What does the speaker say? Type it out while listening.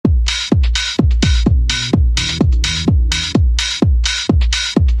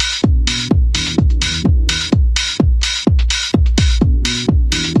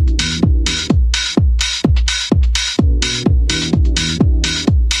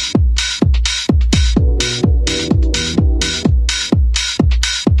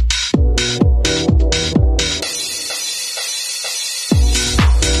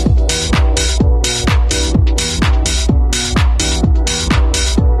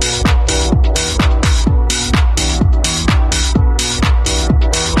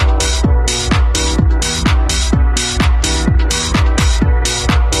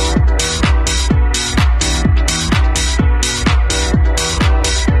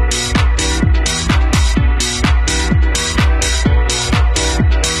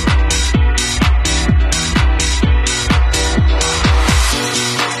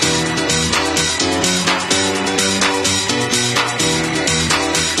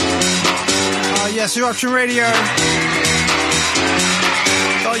Yes, Eruption Radio.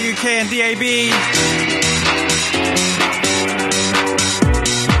 .uk and DAB.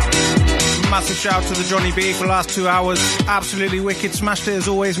 Massive shout to the Johnny B for the last 2 hours. Absolutely wicked. Smashed it as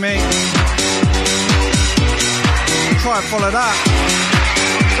always, mate. Try and follow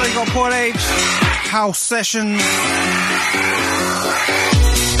that. So you got Paul H. House Sessions.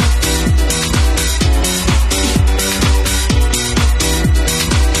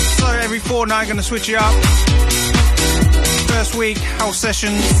 So every fortnight, going to switch it up. First week, House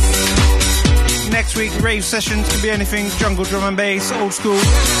Sessions. Next week, Rave Sessions. Could be anything. Jungle, drum and bass, old school.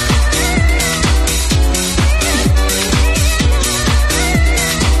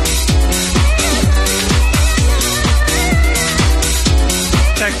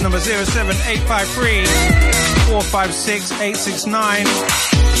 Text number 07853 456 869.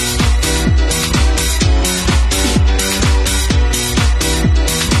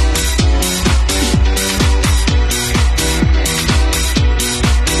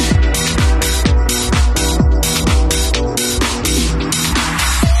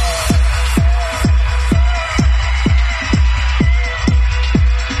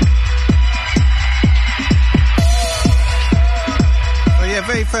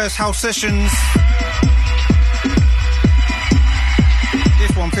 Very first house sessions.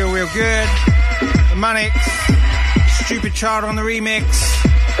 This one feel real good. The Manics, Stupid Child on the remix.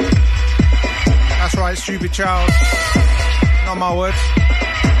 That's right, Stupid Child. Not my words.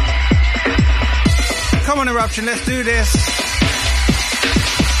 Come on, Eruption, let's do this.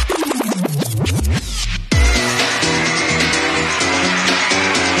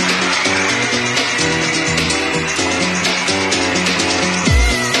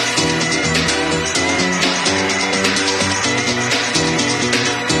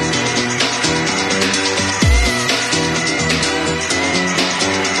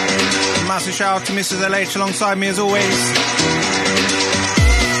 Massive shout out to Mrs. LH alongside me as always.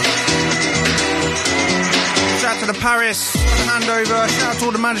 Shout out to the Paris handover. Shout out to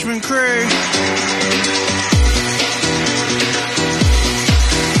all the management crew.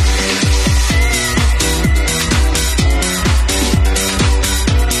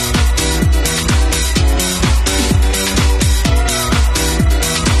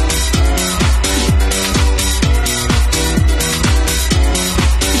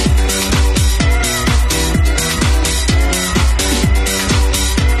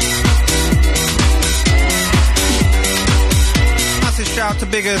 Shout out to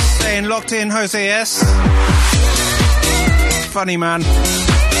Biggers saying locked in Jose S. Funny man. I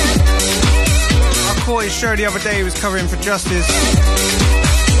caught his show the other day, he was covering for Justice.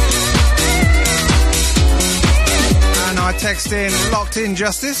 And I texted in locked in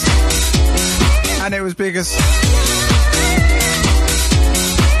Justice. And it was Biggers.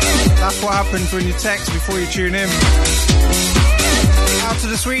 That's what happens when you text before you tune in. Out to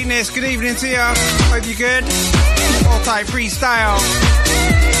the sweetness, good evening to you. Hope you're good. All type freestyle.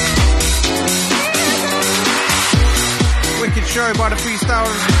 Wicked show by the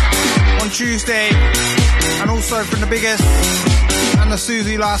freestylers on Tuesday. And also from the Biggest and the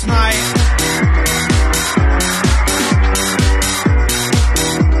Susie last night.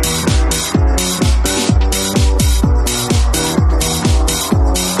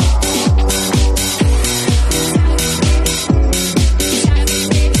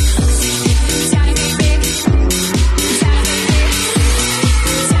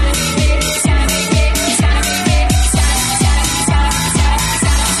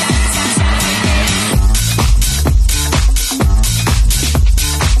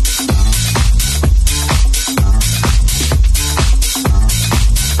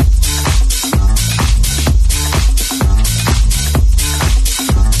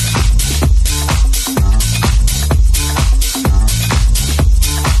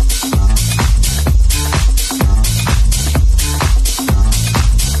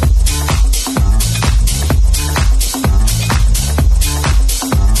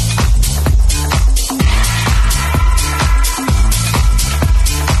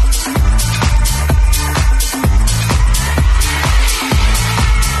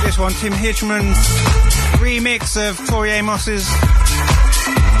 Tim Hitchman's remix of Tori Amos's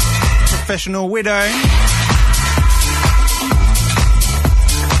Professional Widow.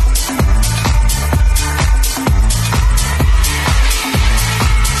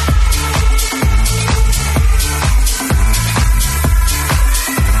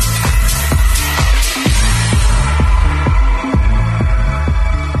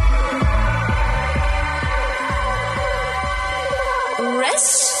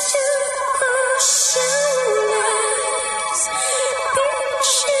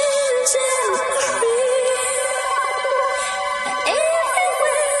 Pictures and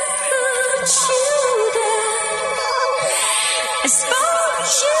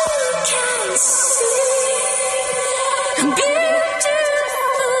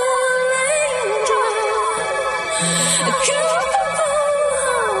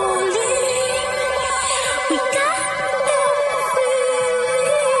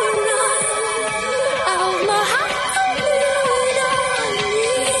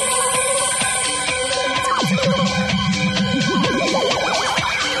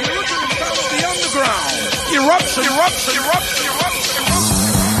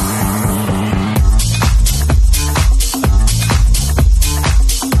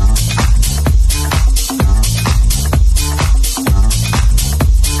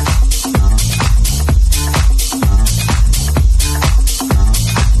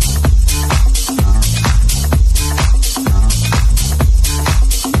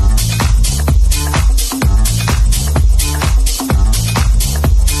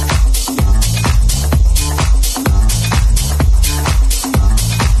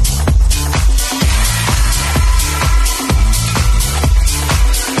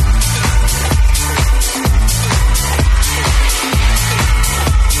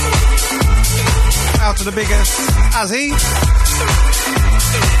The biggest, Azzy.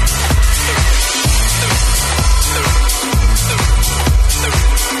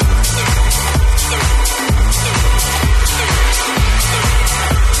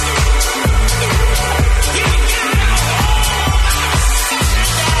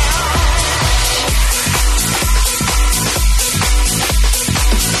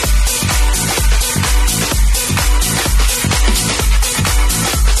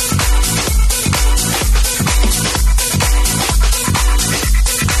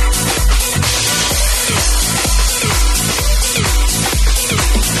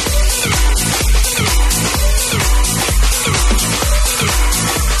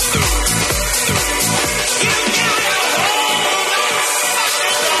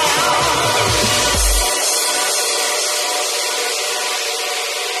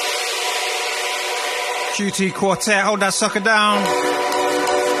 QT Quartet, hold that sucker down.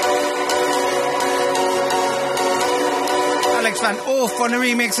 Alex Van Orff on the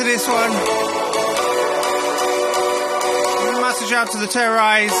remix of this one. Massive shout out to the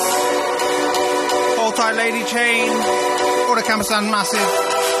Terrorize. Hold tight, Lady Chain. All the campus sound massive.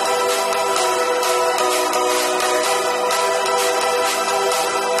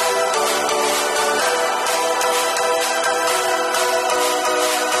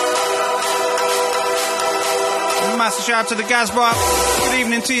 Massive shout out to the Gazbox. Good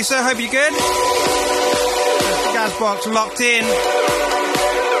evening to you, sir. Hope you're good. The Gazbox locked in.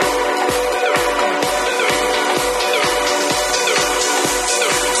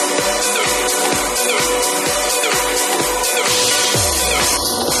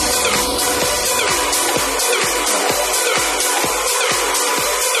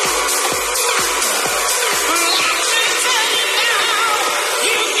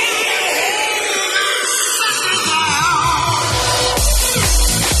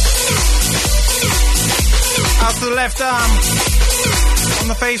 To the left arm on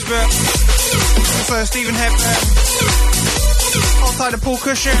the Facebook. Also Stephen Hepburn. Outside of Paul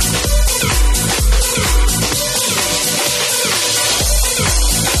Cushion.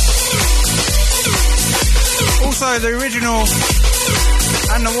 Also the original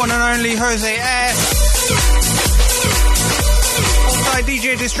and the one and only Jose S. Outside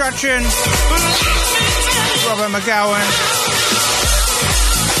DJ Distraction. Robert McGowan.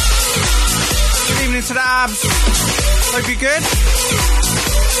 Good evening to the Abs. Hope you're good.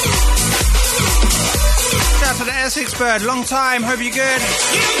 Shout out to the Essex Bird. Long time. Hope you're good.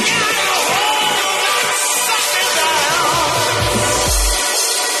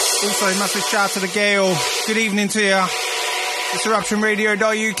 Also, massive shout out to the Gale. Good evening to you.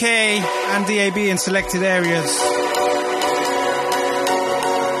 Disruptionradio.uk and DAB in selected areas.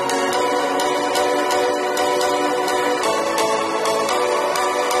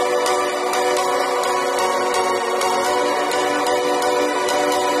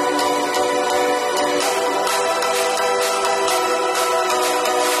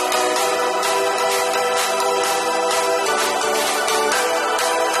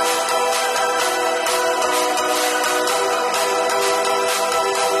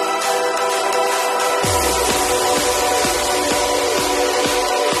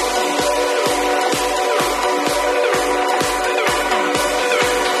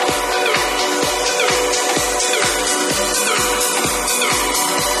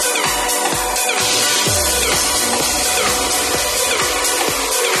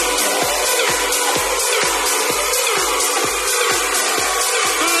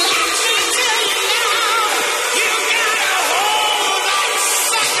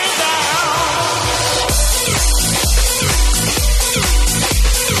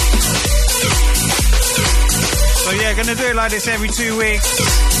 Gonna do it like this every 2 weeks.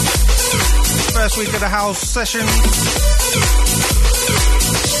 First week of the house sessions.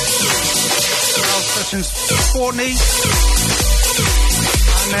 House sessions fortnightly.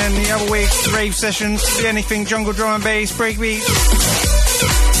 And then the other week, rave sessions. Could be anything, jungle drum and bass, breakbeat.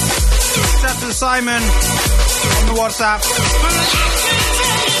 Shout out to Simon on the WhatsApp.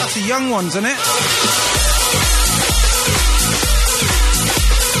 That's the young ones, isn't it?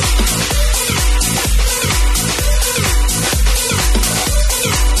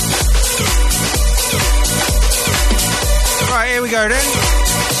 Right, here we go then.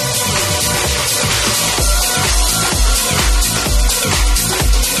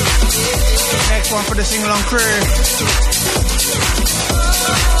 Next one for the sing-along crew.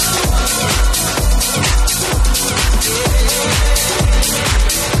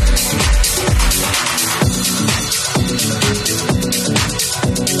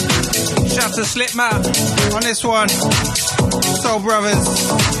 Shout to Slipmat on this one. Soul Brothers.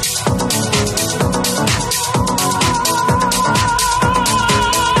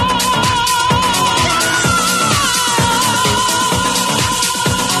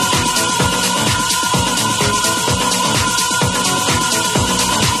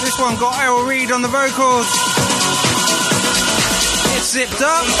 Got Errol Reed on the vocals. It's zipped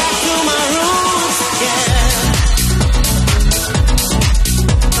up. Back to my roots, yeah.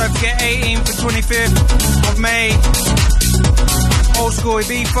 Don't forget 18th and 25th of May. Old School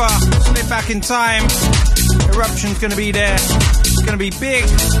Ibiza. Split Back in Time. Eruption's going to be there. It's going to be big.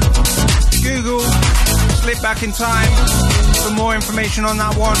 Google Split Back in Time for more information on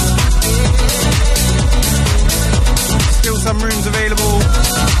that one. Still some rooms available.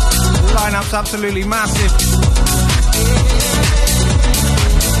 Lineup's absolutely massive.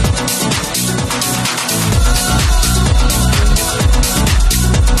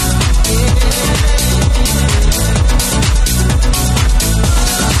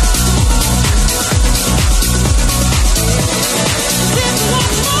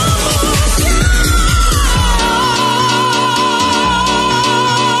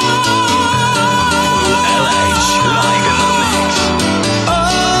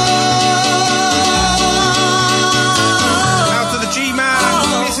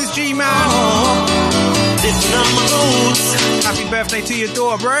 Happy birthday to your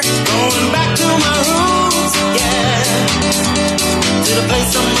daughter, bro. Going back to my roots, yeah. To the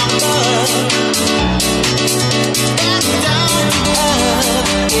place of my birth. Back down to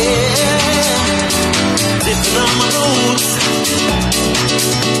earth, yeah. Dipping on my roots.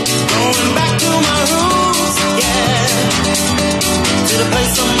 Going back to my roots, yeah. To the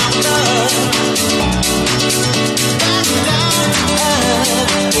place of my birth. Back down to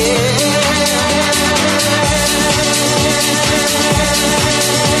earth, yeah.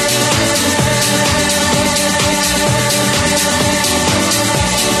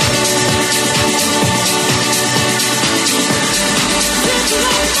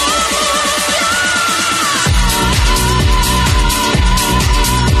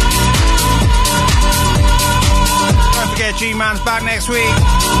 G-Man's back next week,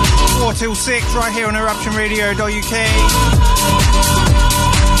 4 till 6, right here on eruptionradio.uk.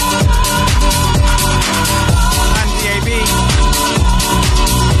 And DAB.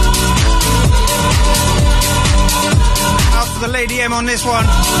 Out to the Lady M on this one.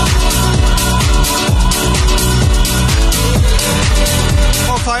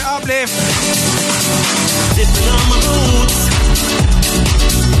 Hold tight, Uplift. Dipping on my roots.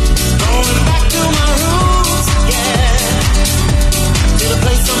 Going back to my roots, yeah. To the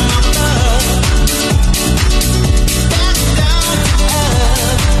place of my love. Back down to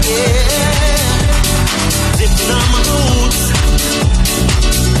earth, yeah. Dipping on my roots.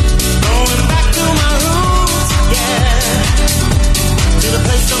 Going back to my roots, yeah. To the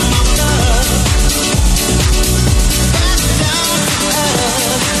place of my love. Back down to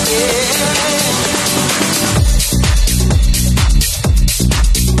earth, yeah.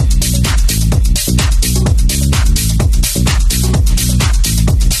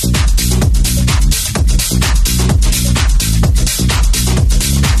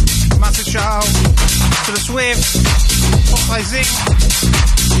 To the Swift, Isaac.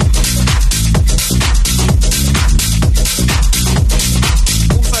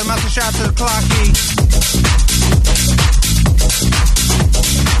 Also, massive shout out to the Clarky.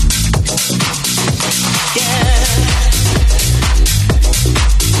 Yeah.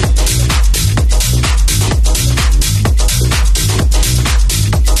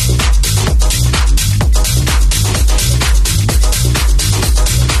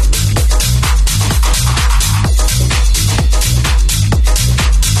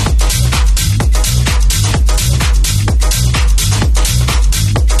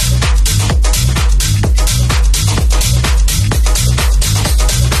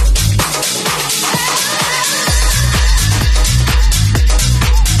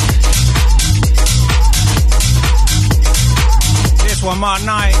 Mark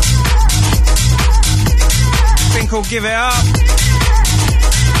Knight. called Give It Up.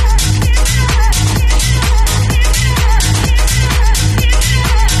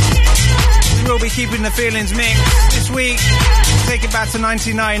 We will be keeping the feelings mixed this week. We'll take it back to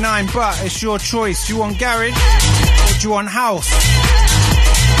 1999, but it's your choice. Do you want garage or do you want house?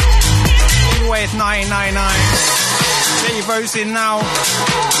 Either way, it's 1999. Get your votes in now.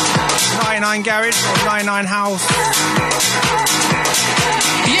 99 garage or 99 house.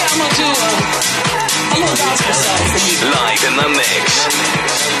 Yeah, I'm gonna do a little gospel song for you. Live in the mix.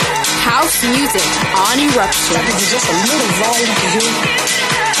 House music on Eruption. That is just a little volume for you.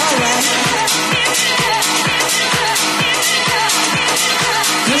 Alright.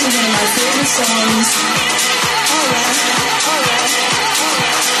 This is one of my favorite songs. Alright.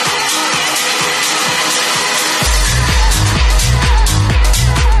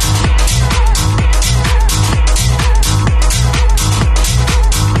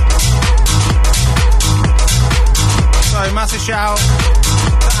 Massive shout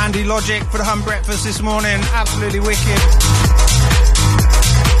to Andy Logic for the Hunt Breakfast this morning. Absolutely wicked.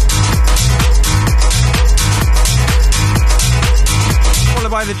 Followed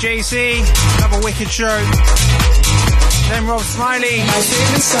by the JC. Another wicked show. Then Rob Smiley. My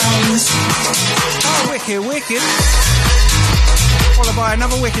favorite songs. Oh, wicked. Followed by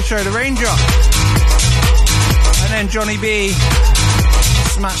another wicked show, The Ranger. And then Johnny B.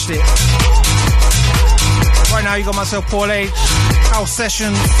 Smashed it. Right now you got myself, Paul H, House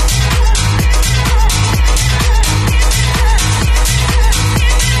Sessions.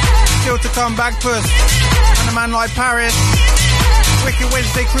 Still to come, Bagpuss, and a man like Paris. Wicked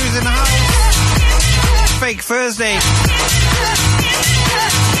Wednesday cruise in the house. Fake Thursday.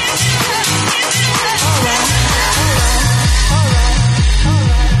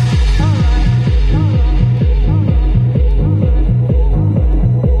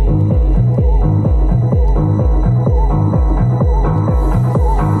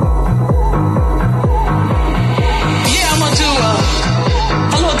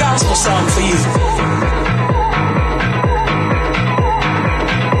 Song for you.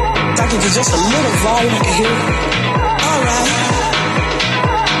 That gives you just a little volume you can hear. Alright.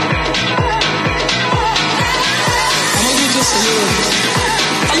 I'm gonna do just a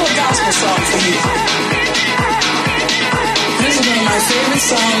little gospel song for you. This is one of my favorite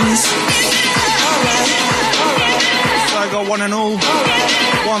songs. Alright. So I got one and all.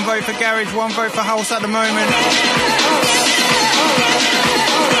 One vote for garage, one vote for house at the moment.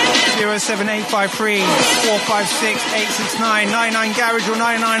 07853 456 869 99 garage or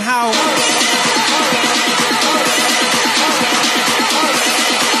 99 house.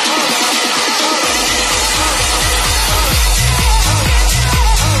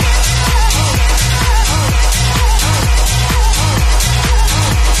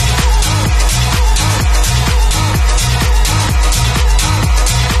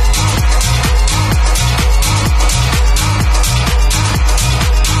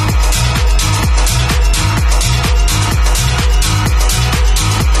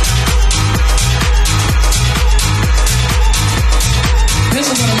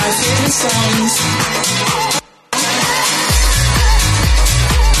 Songs.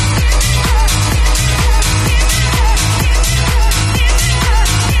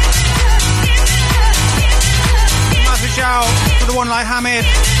 Massive shout to the one like Hamid.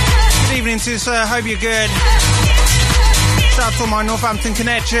 Good evening to you, sir. Hope you're good. Shout out to my Northampton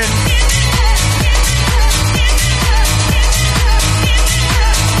connection.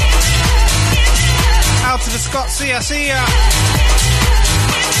 Out to the Scott. See ya.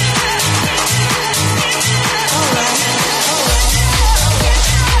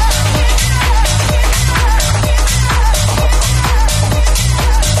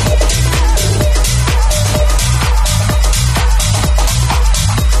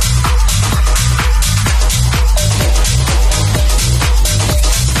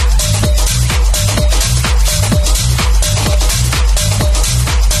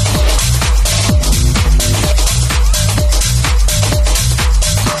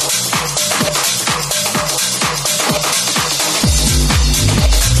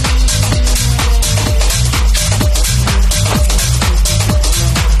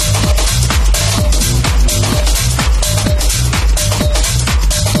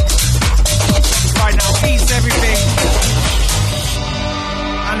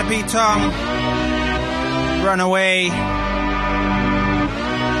 Tom, Runaway.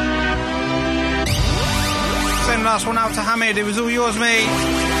 Send last one out to Hamid. It was all yours, mate.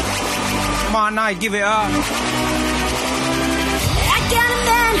 Martin Knight, Give It Up. I got a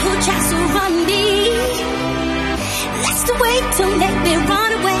man who tries to run me. That's the way to make me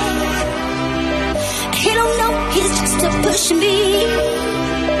run away. He don't know he's pushing me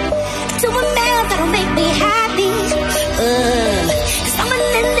to a man that'll make me happy. 'Cause I'm an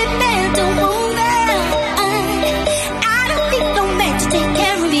independent woman. I don't need no man to take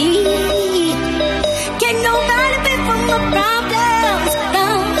care of me. Can't nobody pay for my problems, no.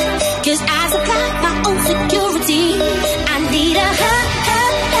 'Cause I supply my own security. I need a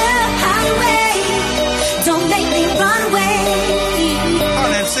highway. Don't make me run away. Oh,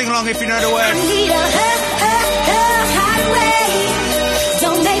 then sing along if you know the words. I need a highway.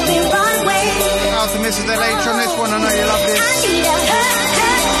 Don't make me run away. Out to Mrs. LH on this one. I know you love this. I need a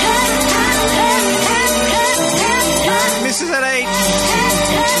Mrs. LH.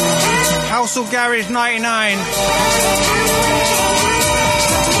 Household Garage 99.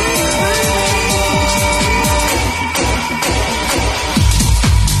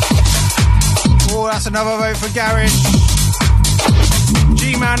 Oh, that's another vote for Garage.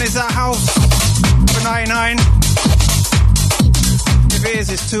 G-Man is at house for 99. If it is,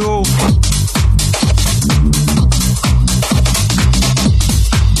 it's 2-all.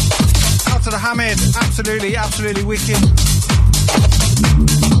 Out to the Hamid. Absolutely, absolutely wicked.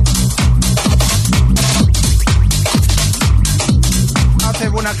 Out to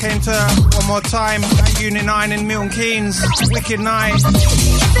everyone that came to one more time at Unit 9 in Milton Keynes. Wicked night. If it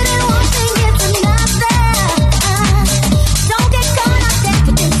ain't one thing, it's another. Don't get caught up there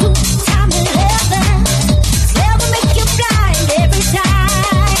into time and heaven. Love will make you blind every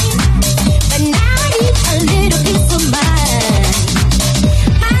time. But now I need a little peace of mind.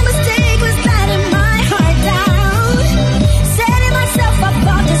 My mistake was letting my heart down. Setting myself up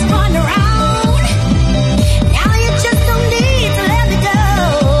for this run around. Now you just don't need to let me go.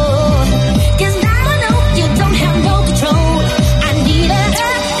 'Cause now I know you don't have no control. I need a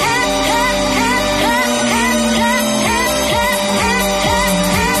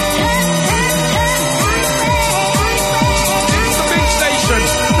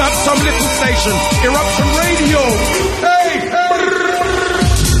not some little station. Eruption Radio. Hey!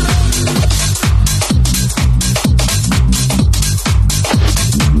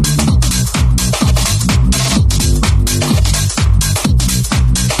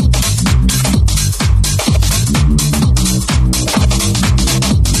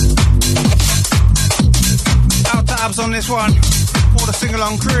 Out to Abs on this one. All the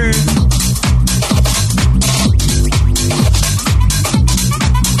sing-along crew.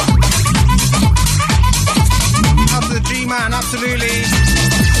 Out to the G-Man, absolutely.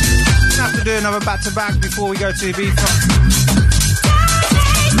 Have to do another back-to-back before we go to Ibiza.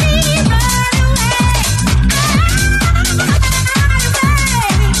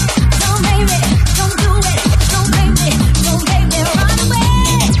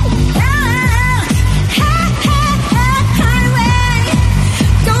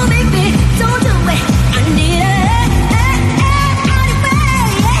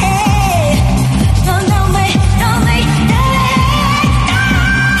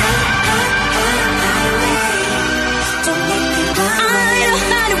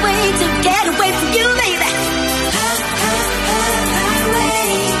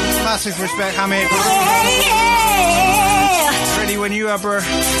 Massive respect, Hamid. Ready when you are, bro. Out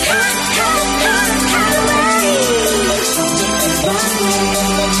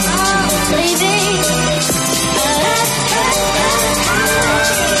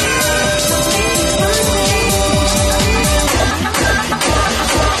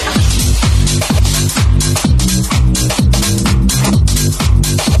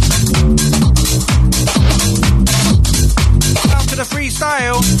to the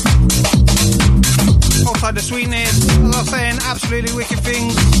freestyle. Outside the sweetness, as I was saying, absolutely wicked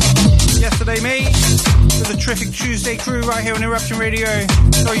things yesterday, mate. With the terrific Tuesday crew right here on Eruption Radio.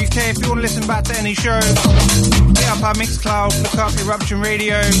 So UK, if you want to listen back to any show, hit up our Mixcloud, look up Eruption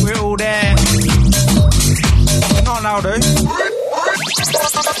Radio, we're all there. Not now though.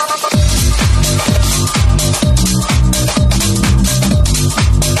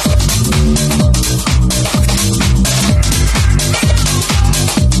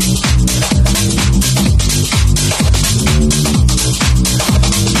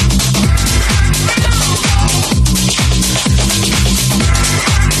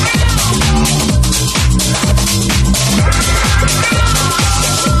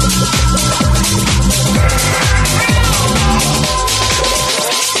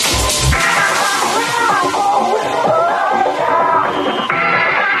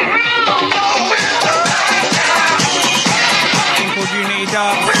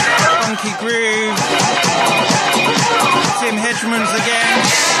 Funky Groove, Tim Hedgemans again.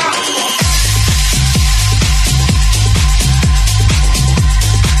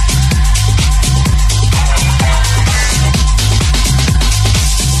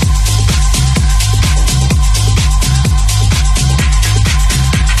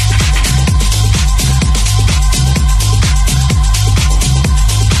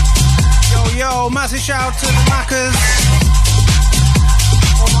 shout out to the Maccas.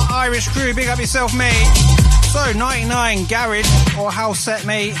 All my Irish crew, big up yourself, mate. So, 99, garage or house set,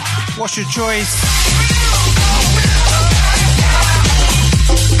 mate. What's your choice?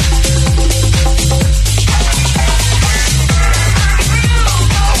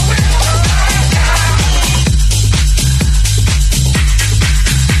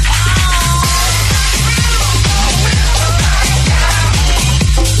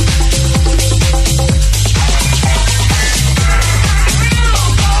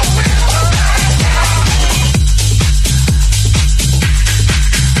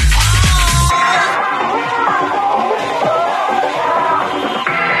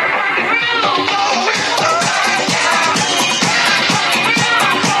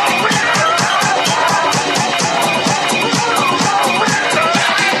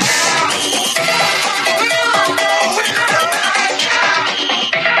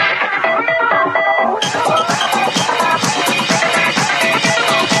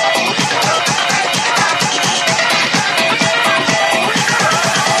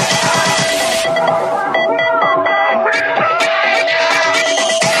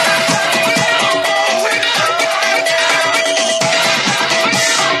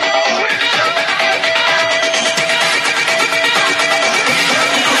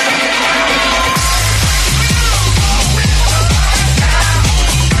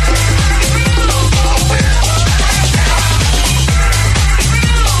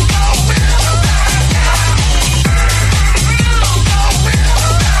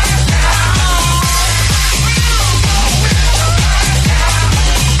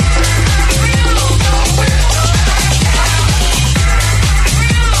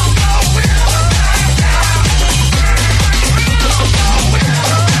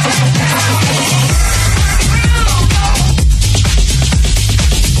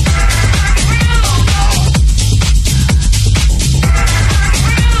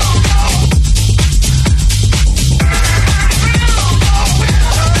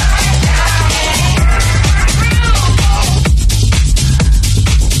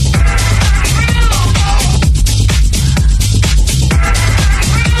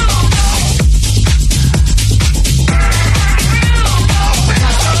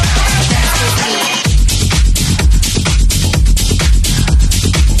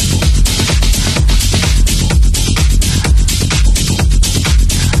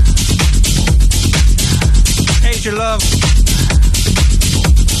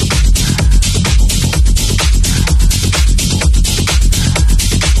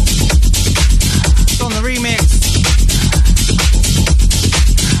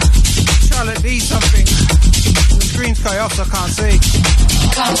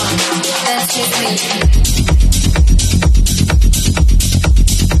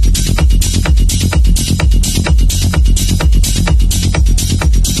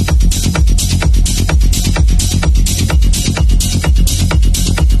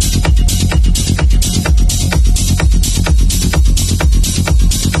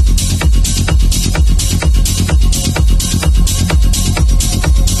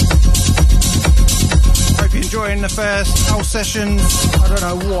 Sessions. I don't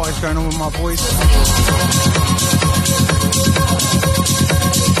know what is going on with my voice.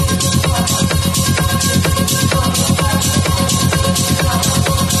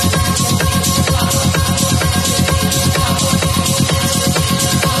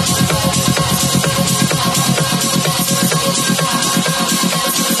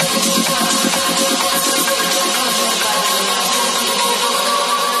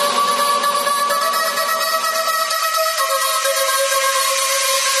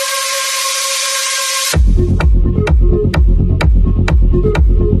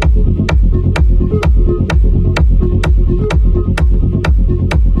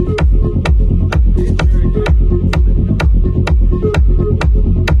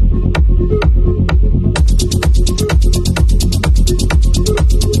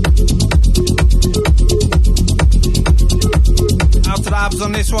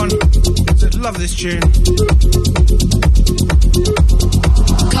 On this one, just love this tune.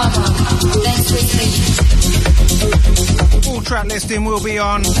 Come on, dance with me. Full track listing will be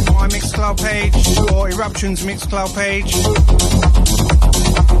on my Mixcloud page or Eruption's Mixcloud page.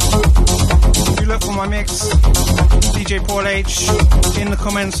 If you look for my mix, DJ Paul H, in the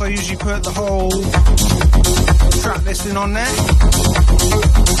comments I usually put the whole track listing on there.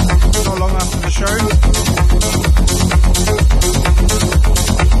 Not long after the show.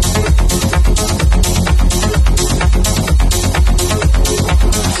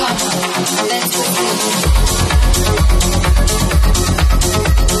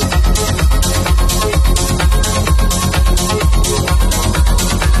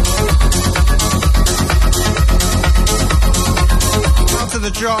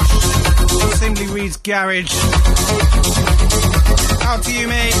 Simply reads garage. Out to you,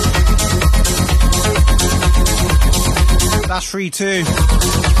 mate. That's free too.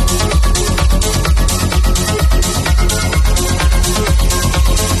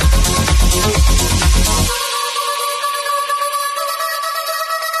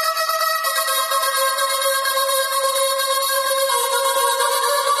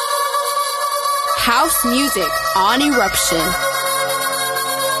 House music on Eruption.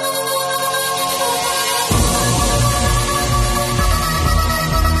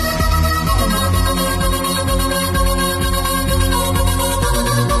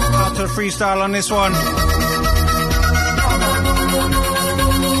 Out to the freestyle on this one.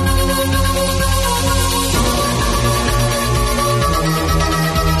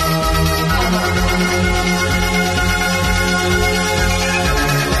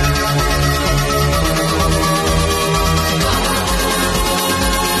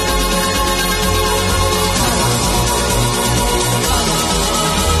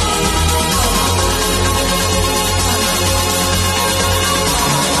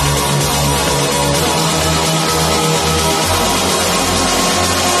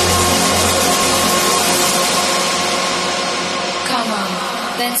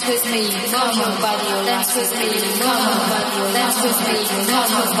 Dance with me, come on, body, dance with me, come on, body, dance with me,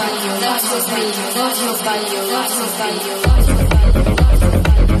 come on, body, dance with me, love your body, love your body, love your body.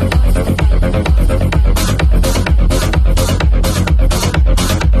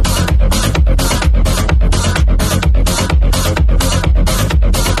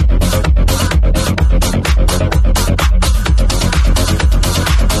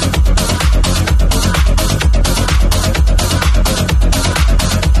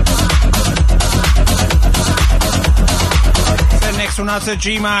 Out to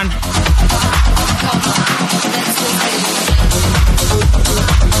G-Man.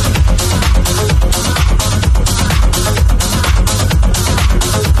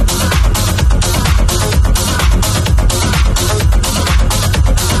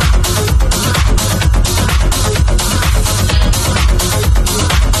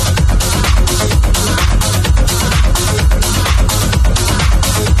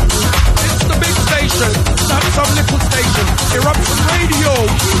 It's the big station, not some little station. Eruption Radio.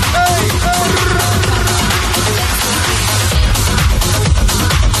 Hey, hey.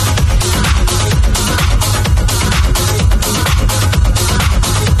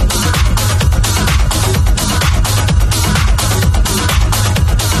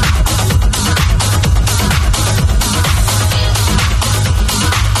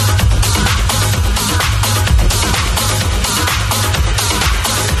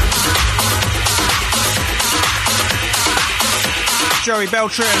 Joey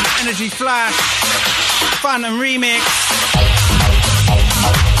Beltran, Energy Flash, Phantom Remix.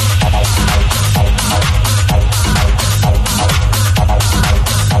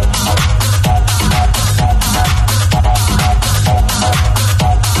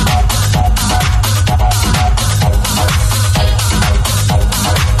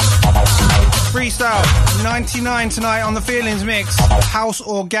 Freestyle 99 tonight on the Feelings Mix, house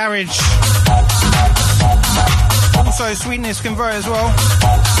or garage. Also, Sweetness Convert as well.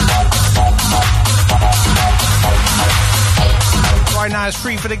 Right now it's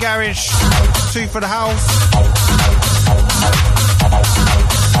 3 for the garage, 2 for the house.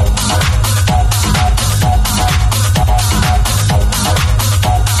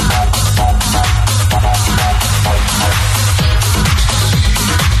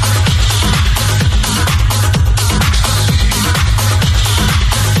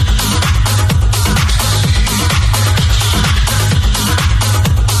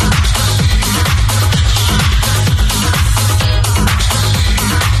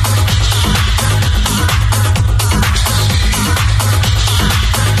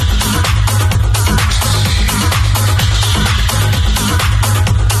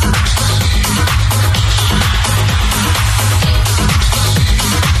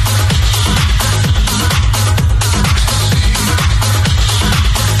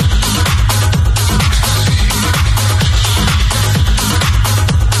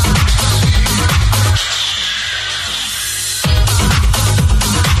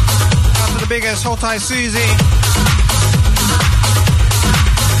 Biggest, hold tight, Susie.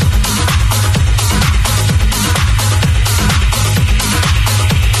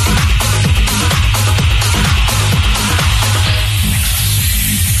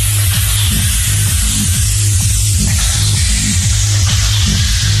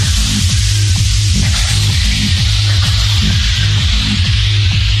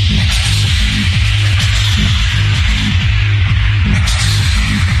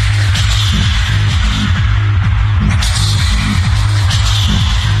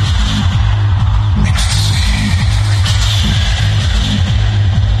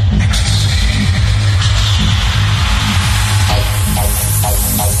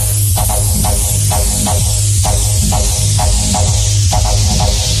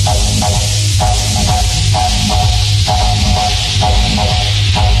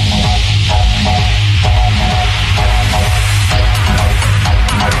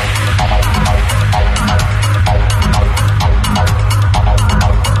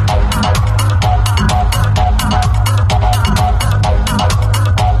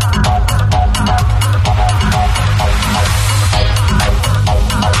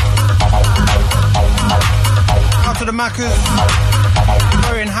 Macca's.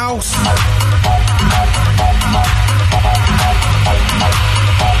 We're in house.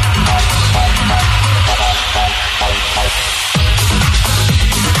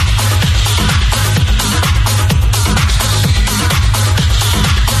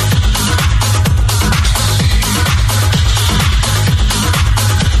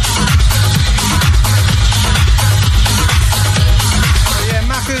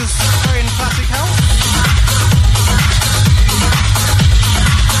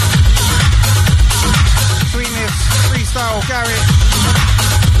 Garage.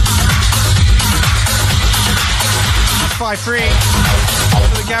 5-3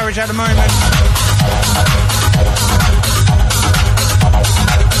 for the garage at the moment.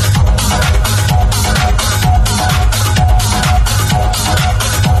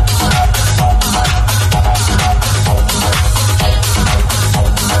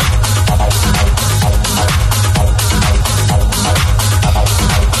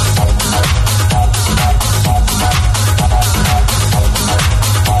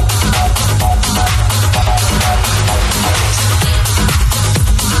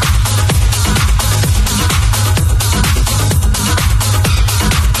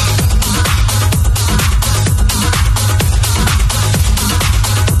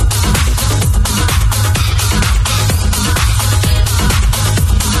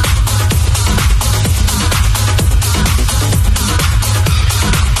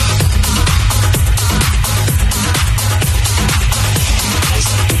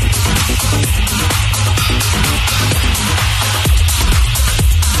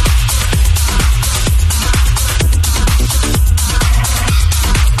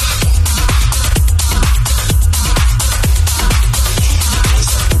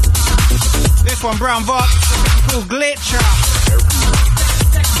 One Brown Box, called Glitcher.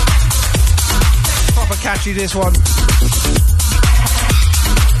 Proper catchy this one.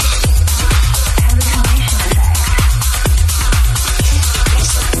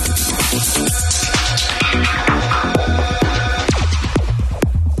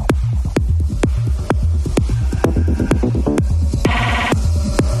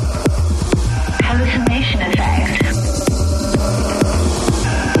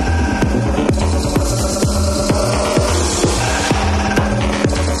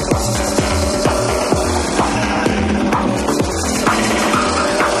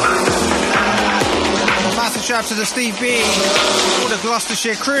 Shout out to the Steve B, all the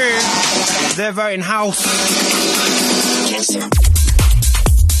Gloucestershire crew. They're voting house.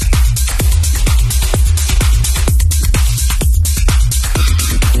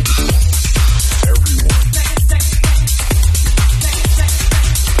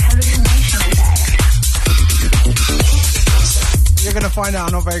 You're gonna find out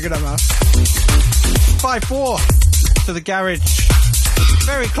I'm not very good at maths. 5-4 to the garage.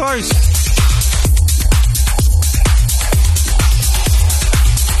 Very close.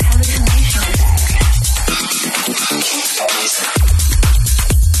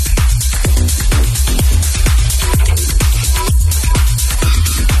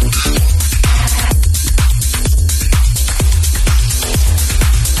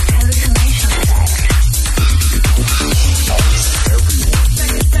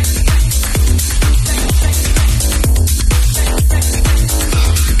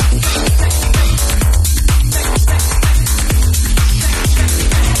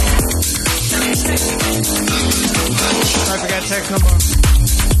 Text number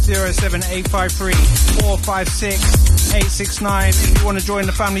 07853 456 869. If you want to join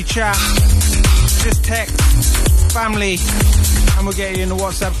the family chat, just text family and we'll get you in the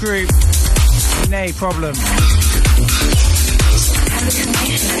WhatsApp group. No problem.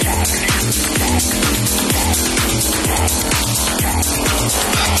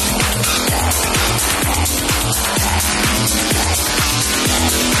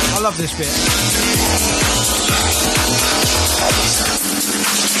 I love this bit.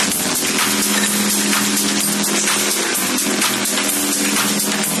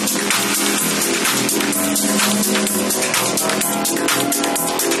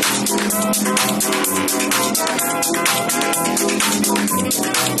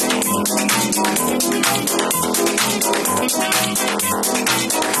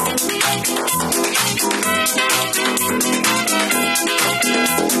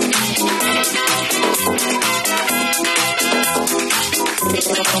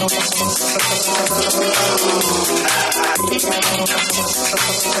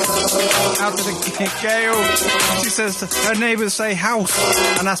 Out to the Gail. She says her neighbours say house,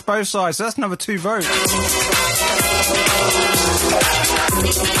 and that's both sides. So that's number 2 vote.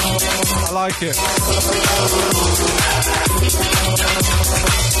 I like it.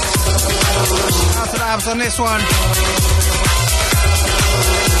 Out to the abs on this one.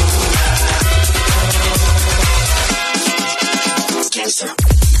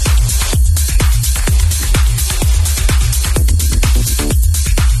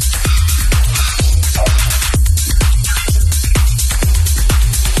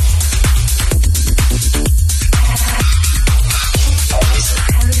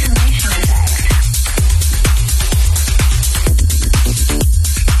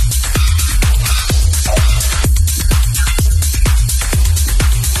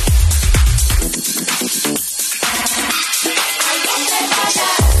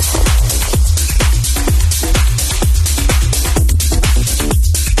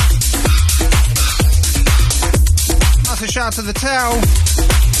 Shout out to the towel.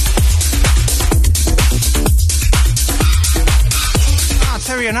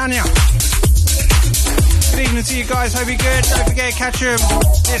 Terry and Anya. Good evening to you guys. Hope you're good. Don't forget to catch them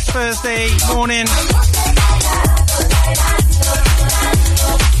this Thursday morning.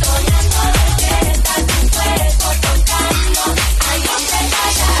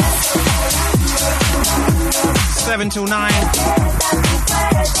 Seven till 9.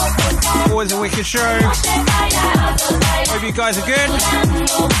 Always a wicked show. Hope you guys are good.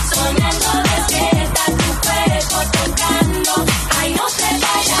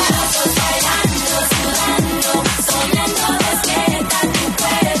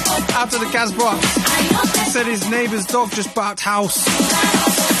 After the gas box, he said his neighbour's dog just barked house.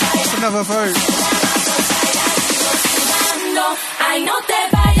 That's another vote.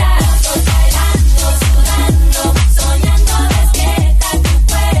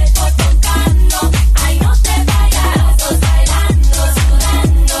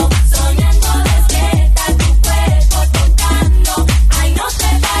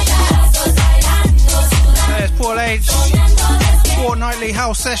 Fortnightly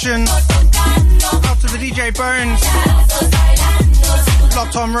house session. Up to the DJ Bones.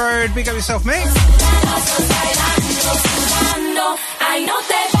 Locked on road. Big up yourself, mate.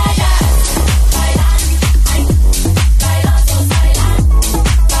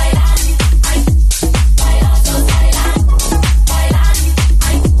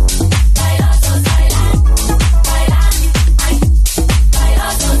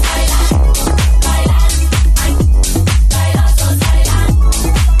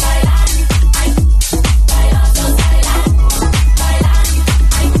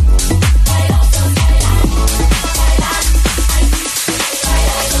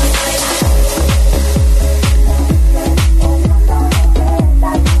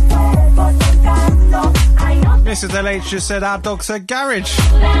 Mrs. LH just said our dog's a garage.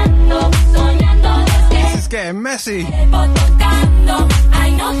 This is getting messy. I'm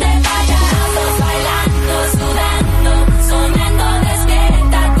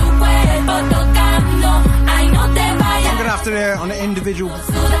gonna have to do it on individual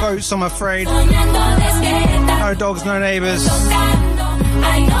boats, I'm afraid. No dogs, no neighbours.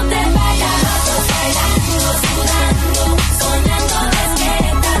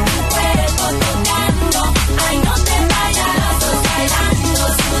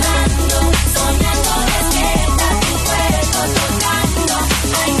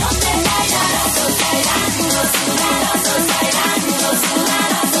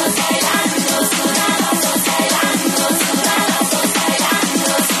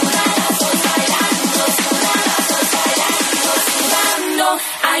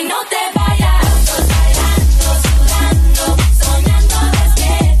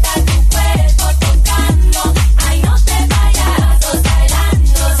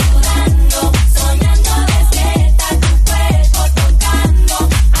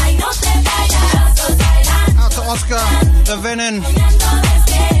 The Venom.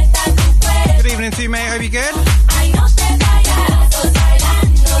 Good evening to you, mate. Hope you're good.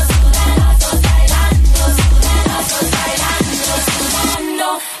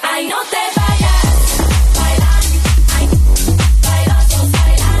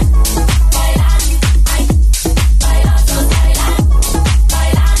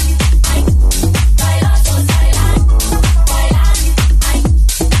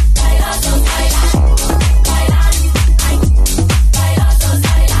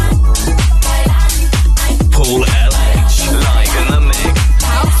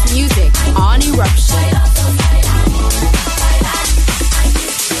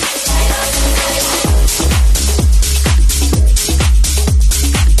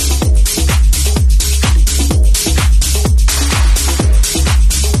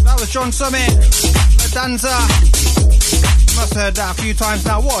 John Summit, La Danza, Must have heard that a few times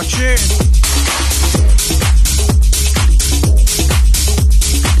now. What a tune.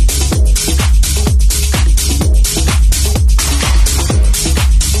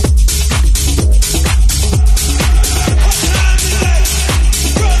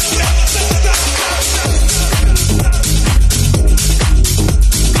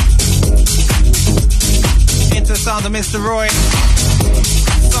 Into the sound of Mr. Roy.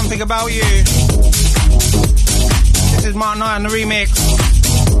 Something About You. This is Mark Knight on the remix.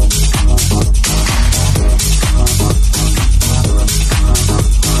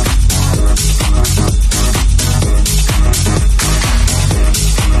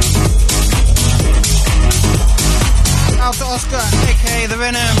 Out to Oscar, aka The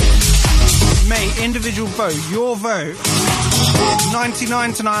Venom. Mate, individual vote, your vote.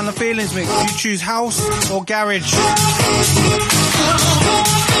 99 tonight on the Feelings Mix. You choose house or garage.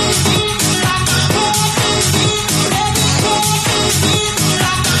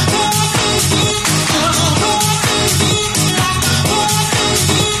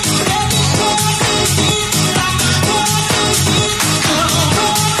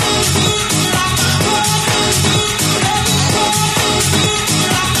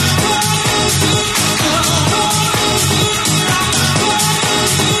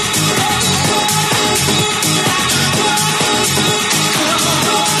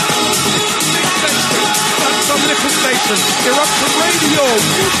 Eruption Radio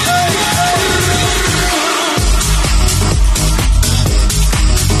UK.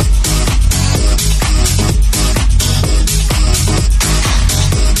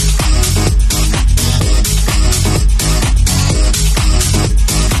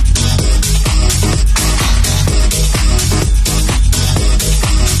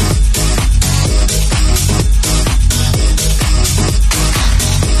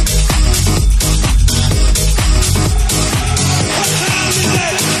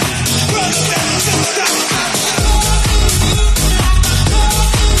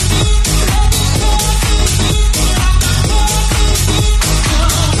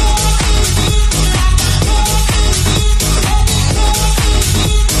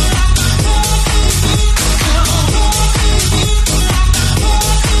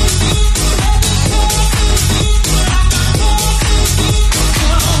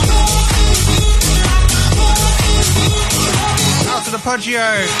 Poggio.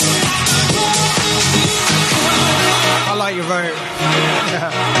 I like your vote.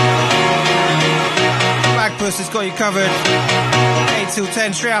 Bagpuss has got you covered. 8 till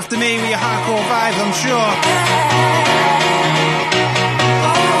 10, straight after me with your hardcore vibes, I'm sure.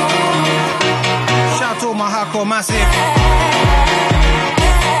 Shout out to all my hardcore massive.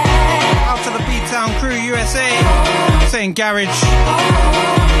 Out to the B-Town crew, USA. Saying garage.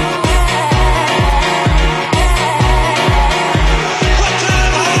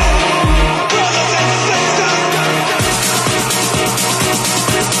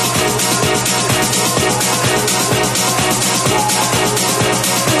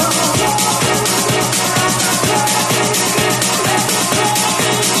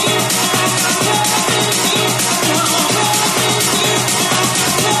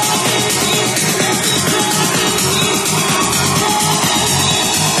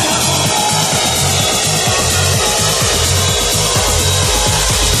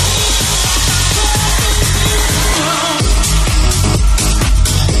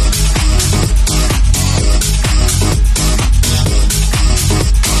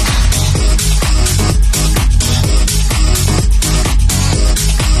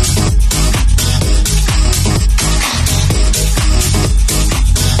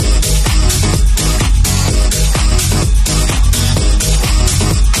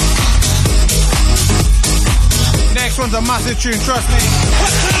 A massive tune, trust me.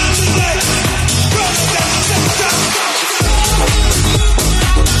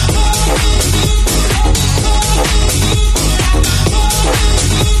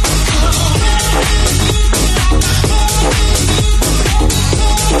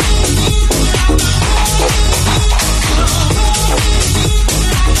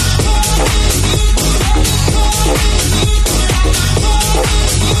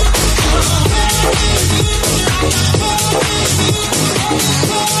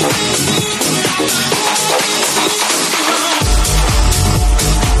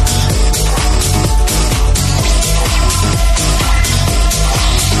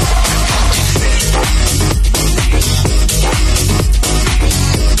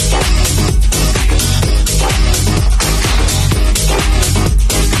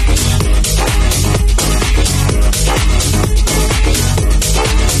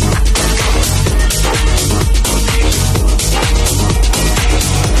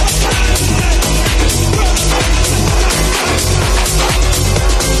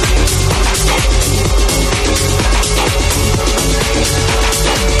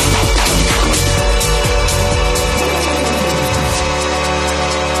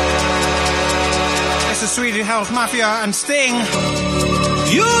 Swedish House Mafia and Sting.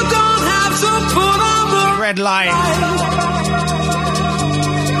 You don't have to put on the Red Line.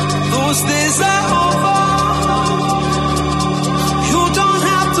 Those days are over. You don't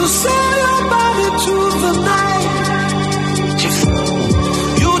have to sell your body to the night.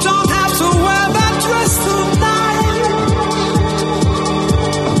 You don't have to wear that dress tonight.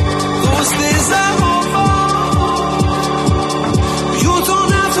 Those days are over. You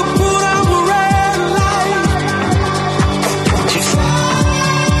don't have to put on the red light.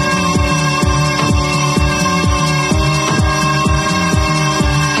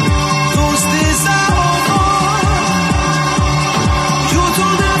 Those days are over. You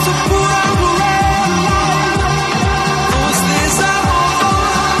don't have to put on the red light. Those days are over.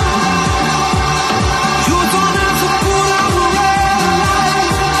 You don't have to put on the red light.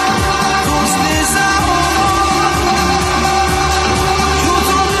 Those days are over. You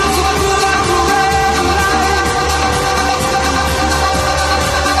don't have to put on the red light.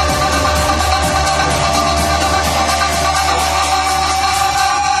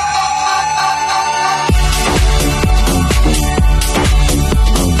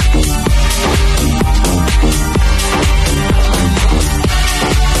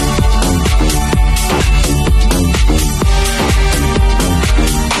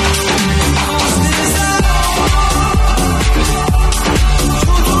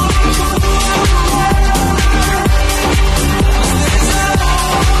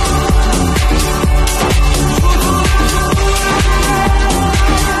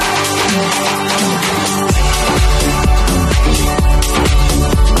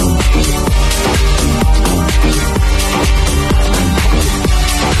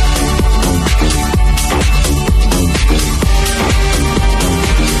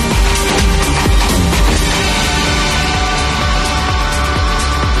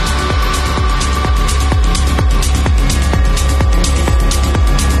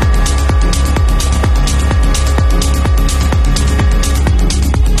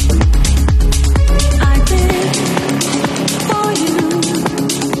 I did for you.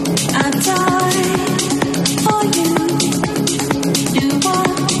 I died for you. Do what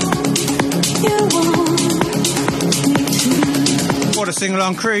you want me to. What a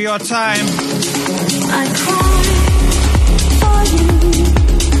sing-along crew, your time. I cry for you.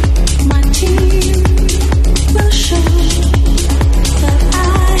 My tears will show that I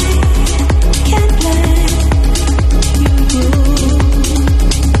can't let you go.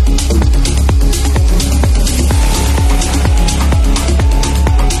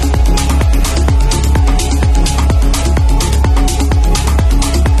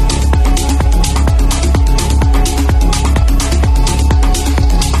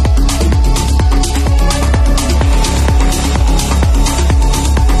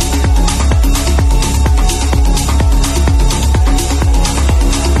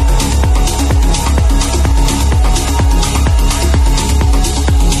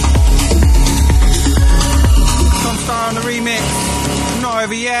 Comstar on the remix. Not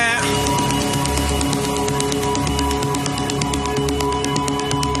over yet.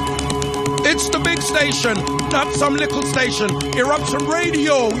 It's the big station, not some little station. Eruption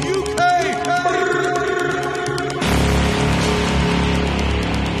Radio, UK.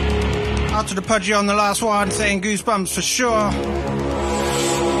 Out to the Pudgy on the last one, saying goosebumps for sure.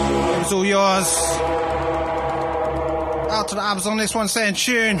 It was all yours. Out to the Abs on this one, saying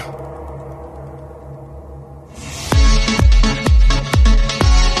tune.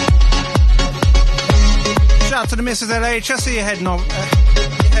 Shout out to the Mrs. LH. I see your head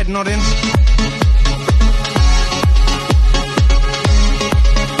nodding.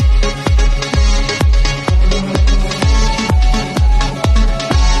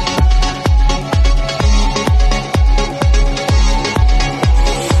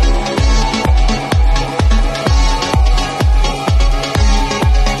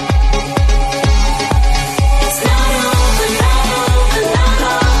 It's not over, not over, not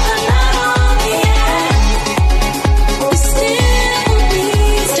over, not over yet. We still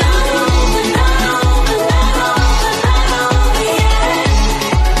need. It's not over, not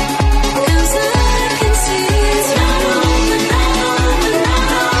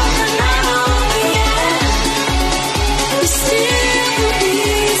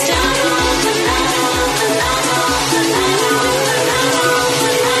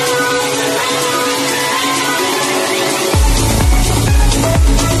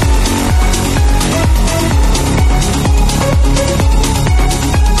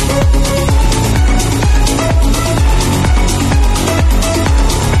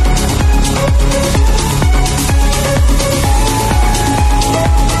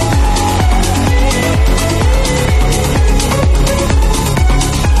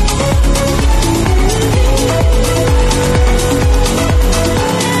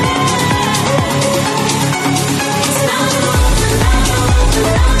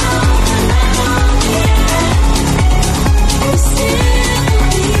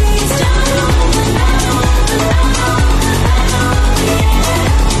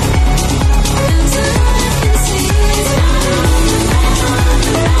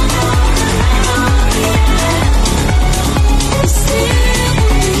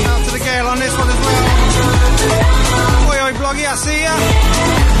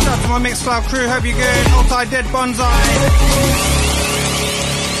out crew, hope you're good. Outside Dead Bonsai.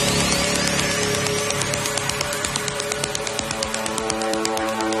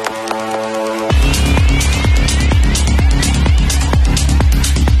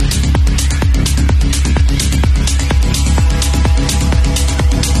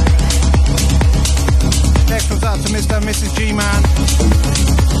 Mr. and Mrs. G-Man.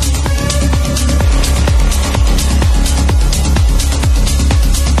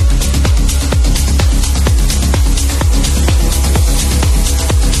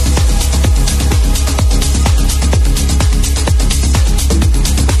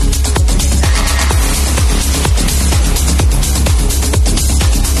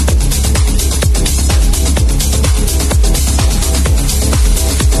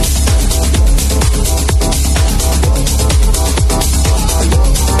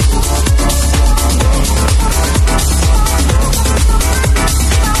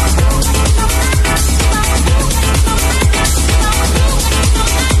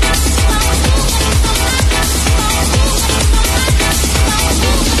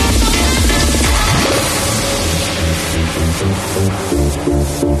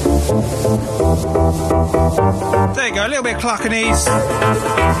 There you go, a little bit of Cluckanese.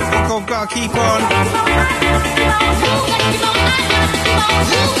 I've got to keep on.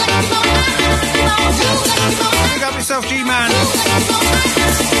 Pick up yourself, G-Man.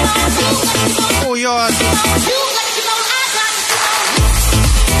 All yours.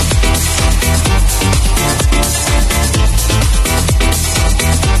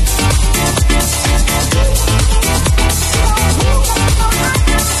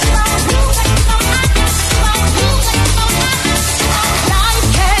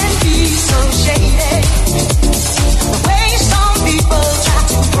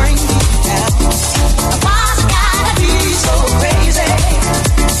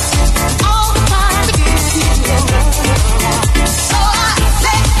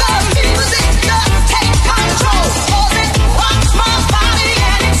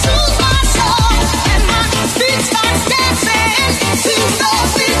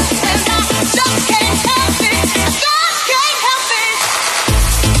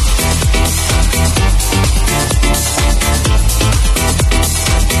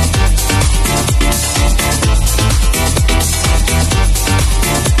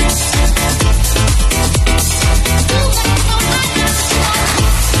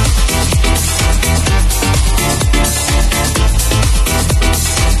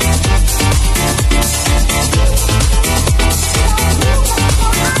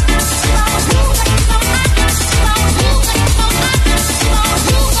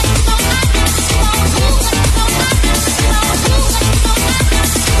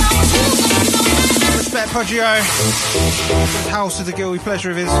 Poggio, his house is a guilty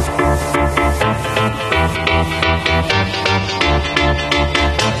pleasure of his. I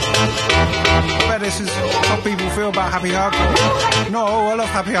bet this is how people feel about happy hardcore. No, I love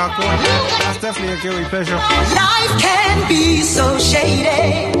happy hardcore. That's definitely a guilty pleasure. Life can be so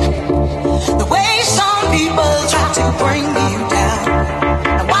shady, the way some people try to bring you down.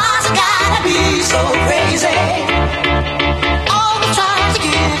 And why's it gotta be so crazy? Always trying to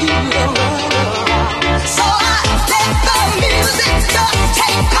give you the runaround. So I let the music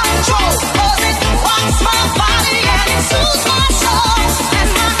take control, 'cause it rocks my body and it soothes my soul. And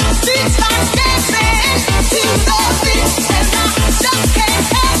my feet start dancing to the beat, and I just can't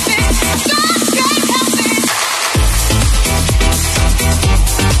help it, just can't help it.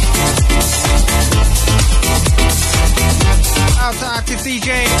 Out to Active DJ,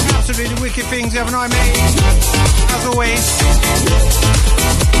 absolutely wicked things the other night, mate. As always.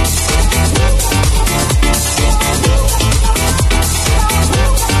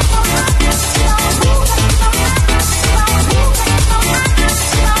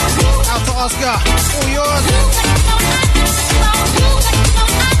 Out to Oscar, all yours.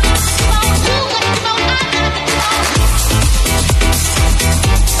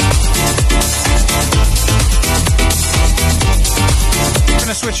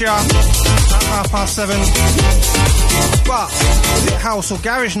 Gonna switch it up at 7:30. But is it house or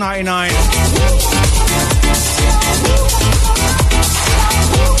garage 99?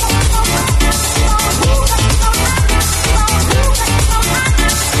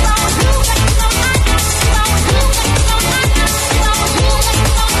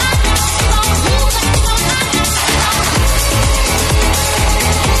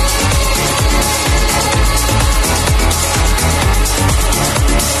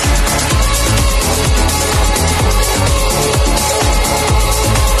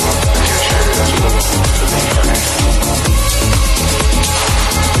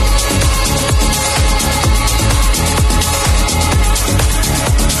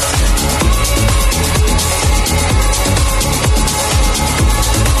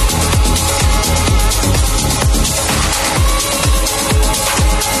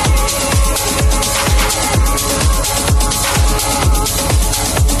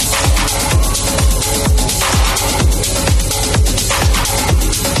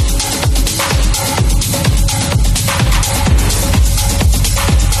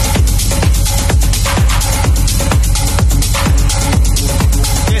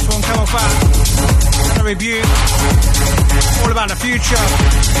 Alpha and a review all about the future.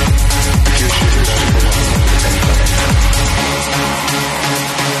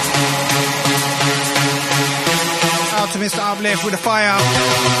 Out to Mr. Uplift with a fire.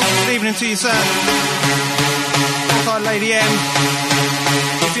 Good evening to you, sir. Outside Lady M.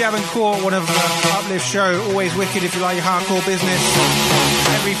 If you haven't caught one of Uplift's show, always wicked if you like your hardcore business.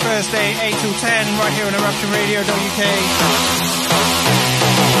 Every Thursday, 8 till 10, right here on EruptionRadio.uk.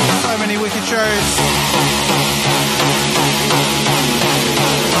 So many wicked shows.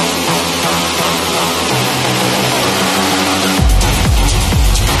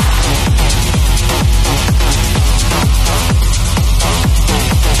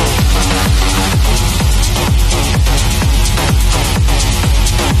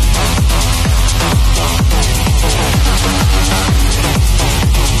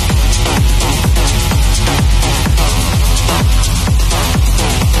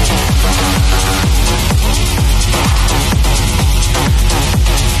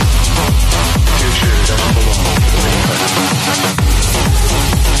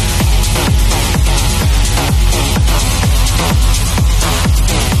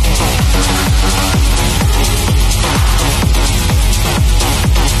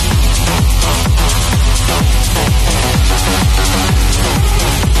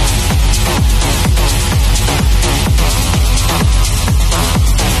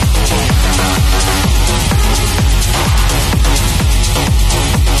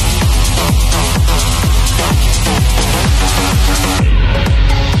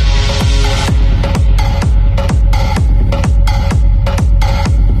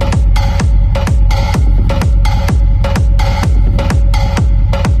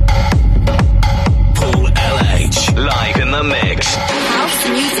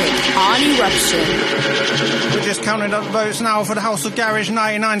 Votes now for the House of Garage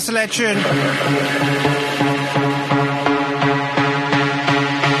 99 selection.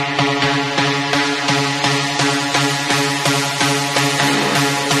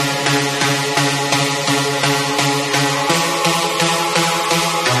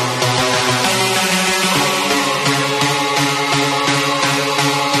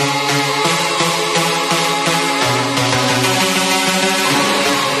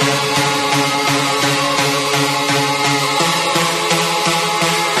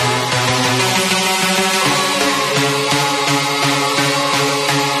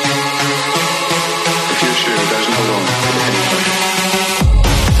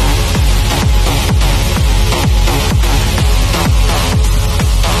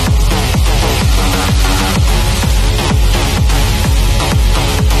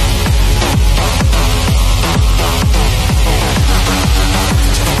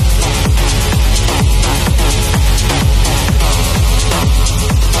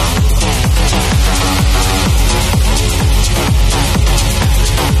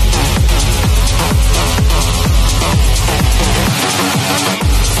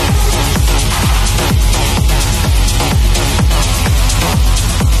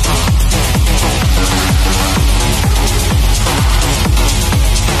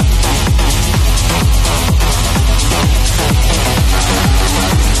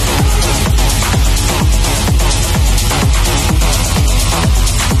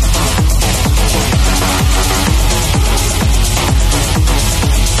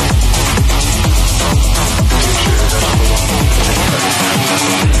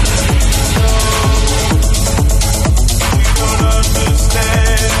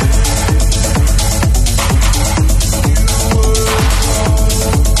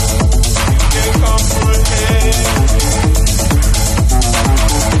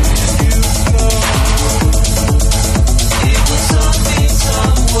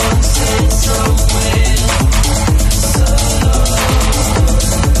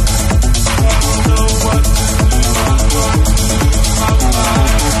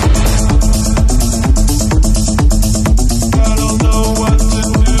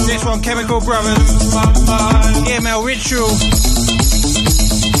 EML Ritual.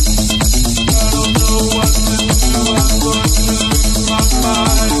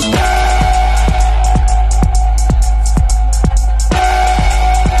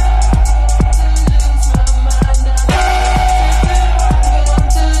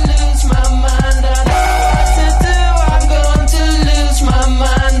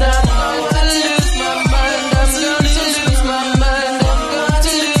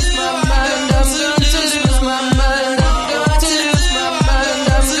 To lose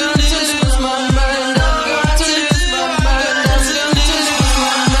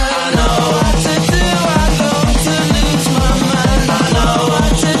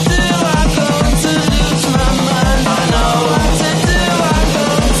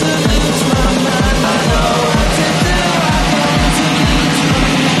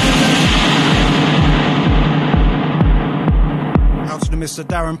Mr.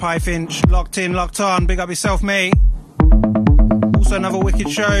 Darren Pyfinch, locked in, locked on. Big up yourself, mate. Also another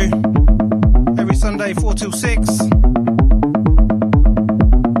wicked show every Sunday, 4 till 6.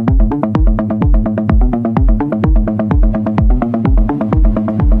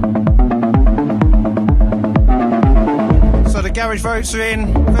 So the garage votes are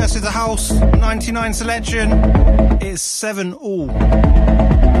in versus the house 99 selection. It's 7-all.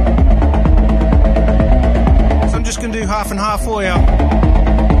 So I'm just going to do half and half for you.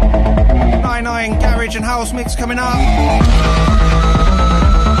 99 garage and house mix coming up.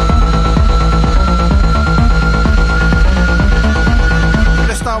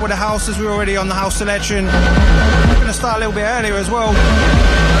 Let's start with the house as we're already on the house selection. We're going to start a little bit earlier as well.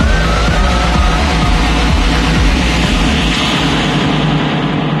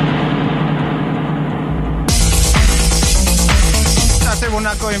 That's everyone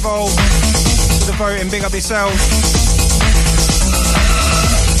that got involved with the voting. Big up yourselves.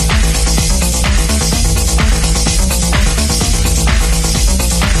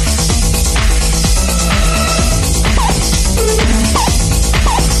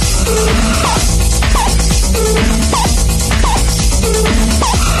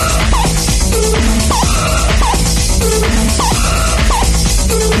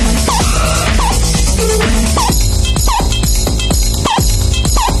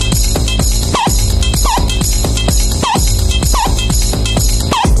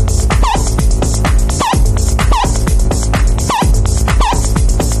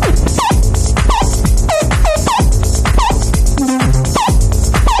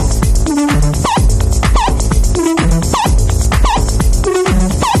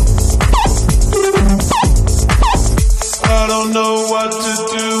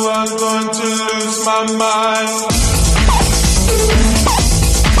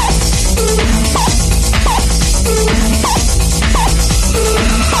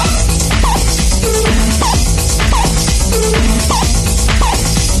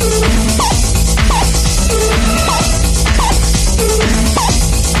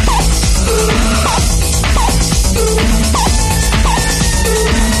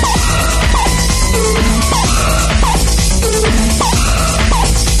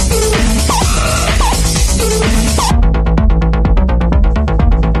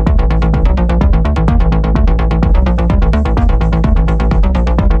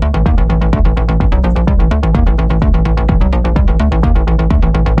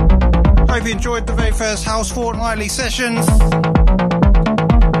 House Fortnightly sessions. Out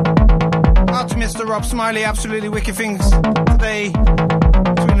to Mr. Rob Smiley, absolutely wicked things today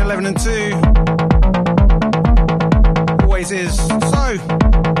between 11 and 2. Always is. So,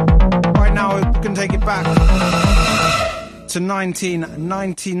 right now we can take it back to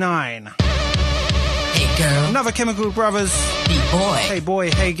 1999. Hey girl. Another Chemical Brothers. Hey boy. Hey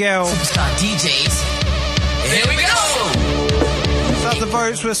boy, hey girl. Superstar DJs. Here we go! Start the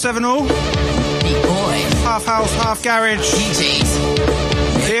votes with 7-all. Boy. Half house, half garage.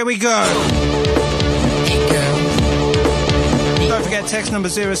 DJs. Here we go. Hey girl. Don't forget text number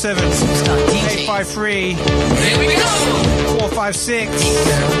 07-853. Here we go. 456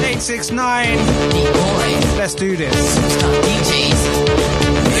 869. Boy. Let's do this. Superstar DJs.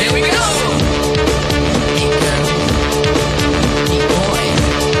 Here we go. Hey girl. Boy.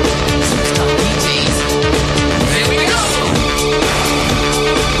 Superstar DJs. Here we go.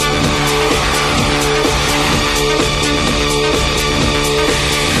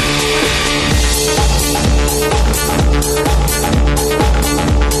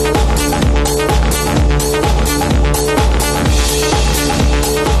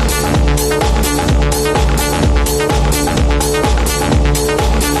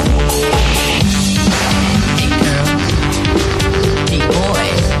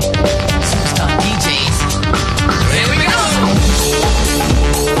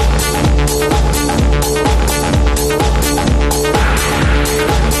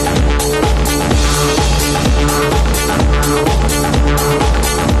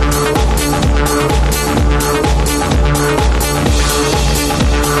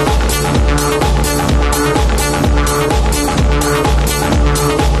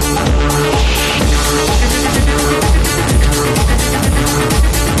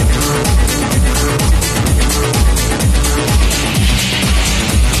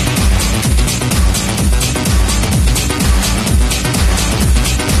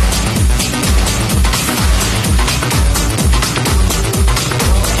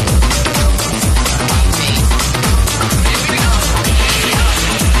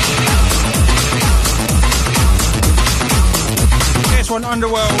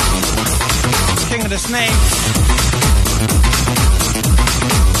 Underworld, King of the Snakes.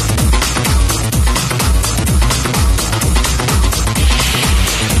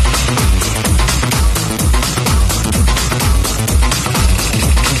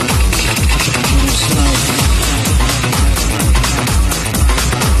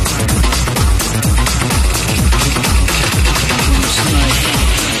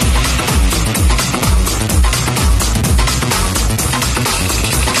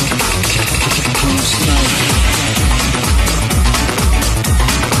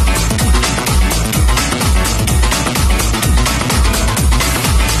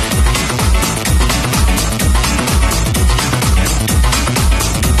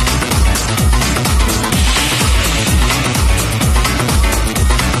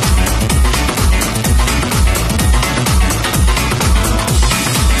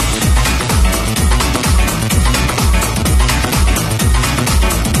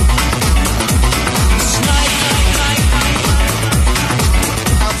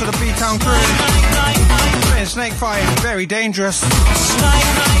 Sound crew. Playing snake fighting, very dangerous.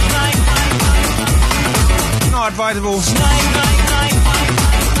 Not advisable.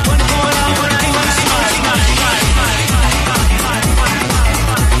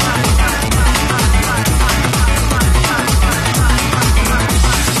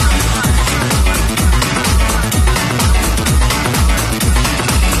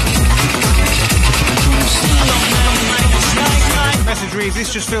 Message reads,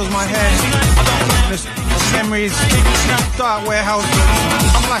 this just fills my head. There's memories, dark warehouse,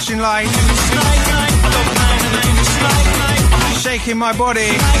 flashing lights, shaking my body.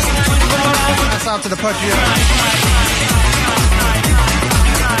 That's out to the Pudgy.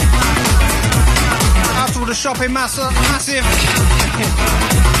 Out to all the shopping massive.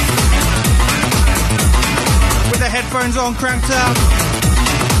 With the headphones on, cranked up.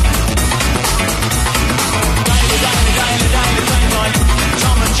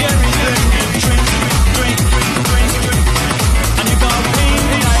 Tom and Jerry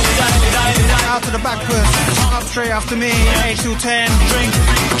out to the back push, up straight after me, 8 till 10,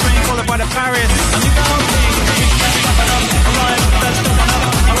 followed by the Paris.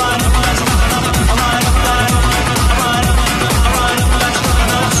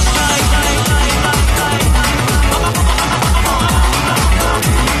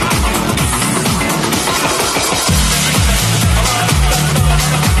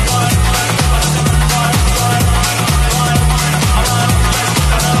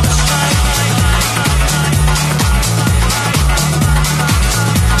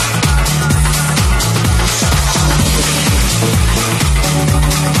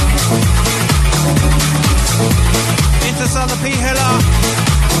 Interstellar P. Hiller,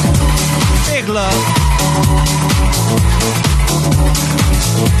 big love.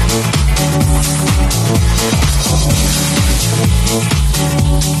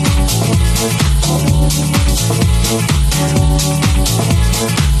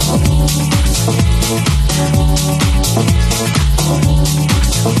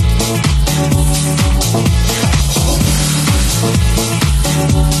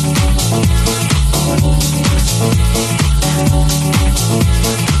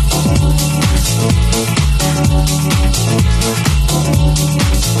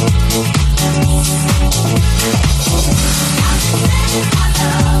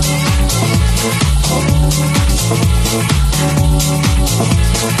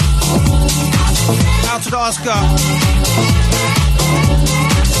 Out to the Oscar.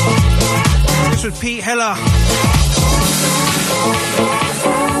 This was Pete Hiller.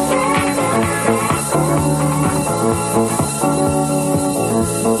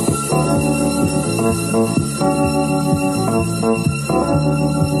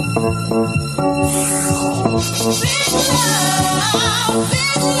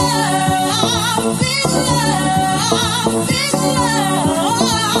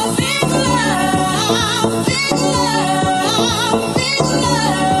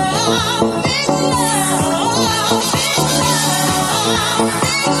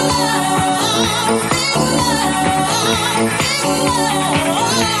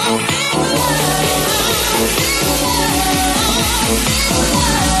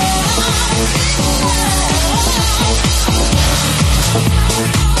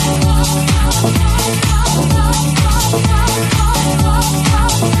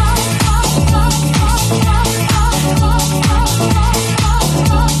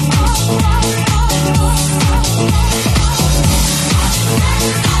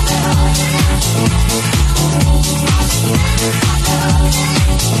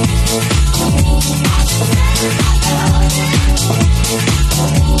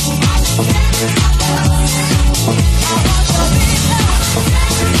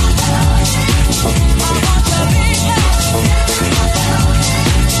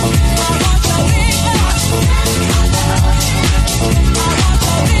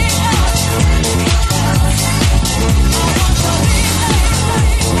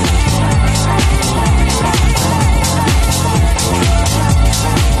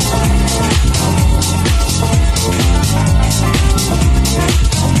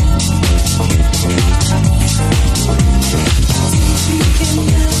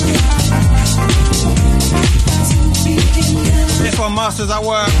 Masters at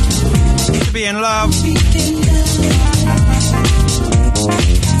work, to be in love.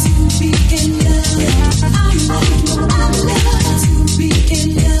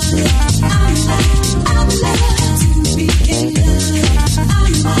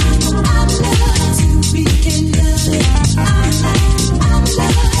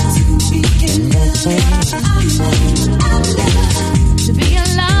 To be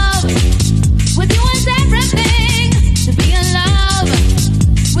in love.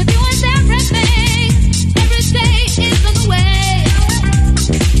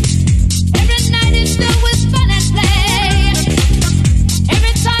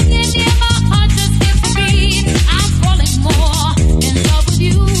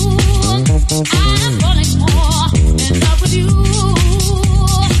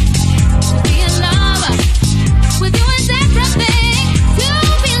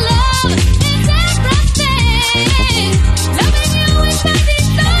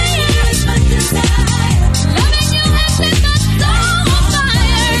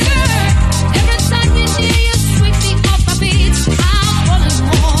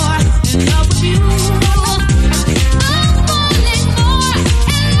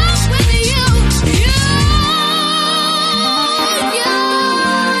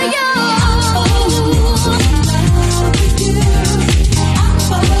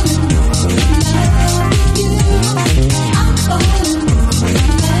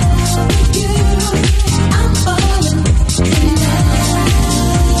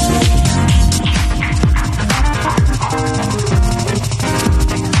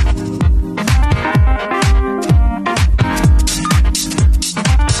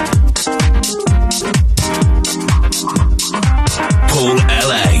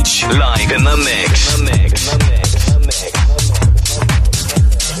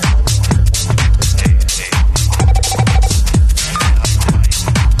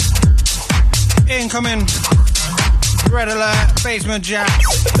 incoming. Red alert, basement jacks.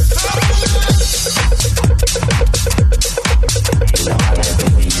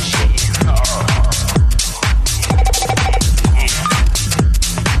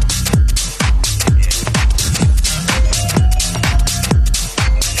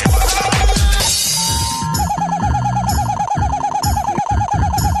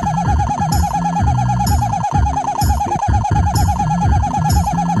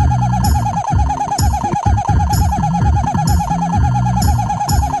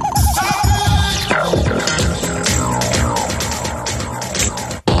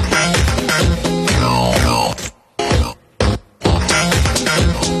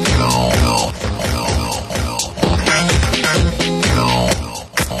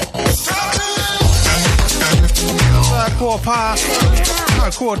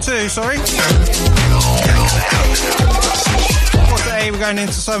 Quarter two, sorry. Quarter 8, we're going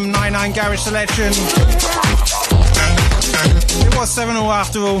into some 99 garage selection. It was 7-all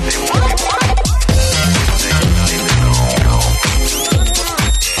after all.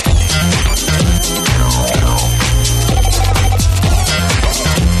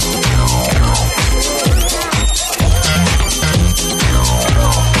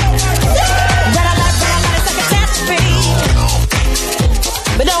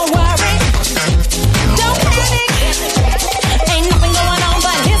 But don't worry, don't panic. Ain't nothing going on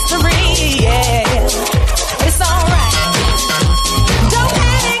but history. Yeah, it's alright. Don't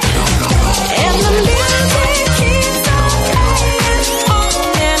panic. And the music keeps on playing on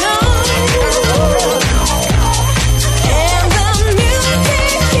and on. And the music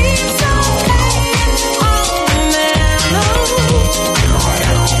keeps on playing on and on.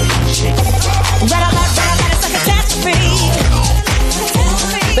 Red alert, it's a catastrophe.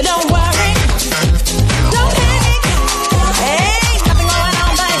 But don't worry, don't panic. Ain't nothing going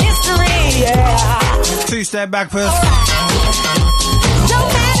on but history, yeah. Two-step back first. Don't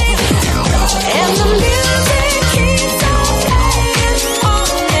panic. And the music keeps on playing on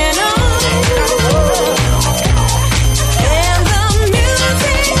and on. And the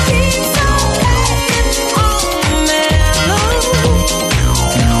music keeps on playing on and on.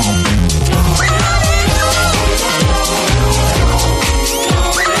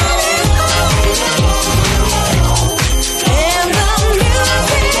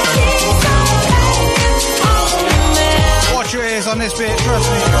 Watch your ears on this bit,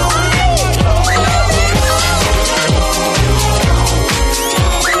 trust me.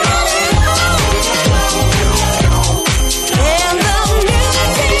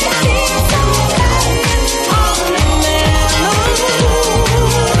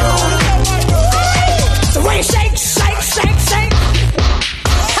 The way you shake, shake, shake, shake.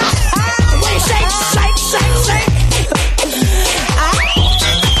 The way you shake, shake, shake, shake.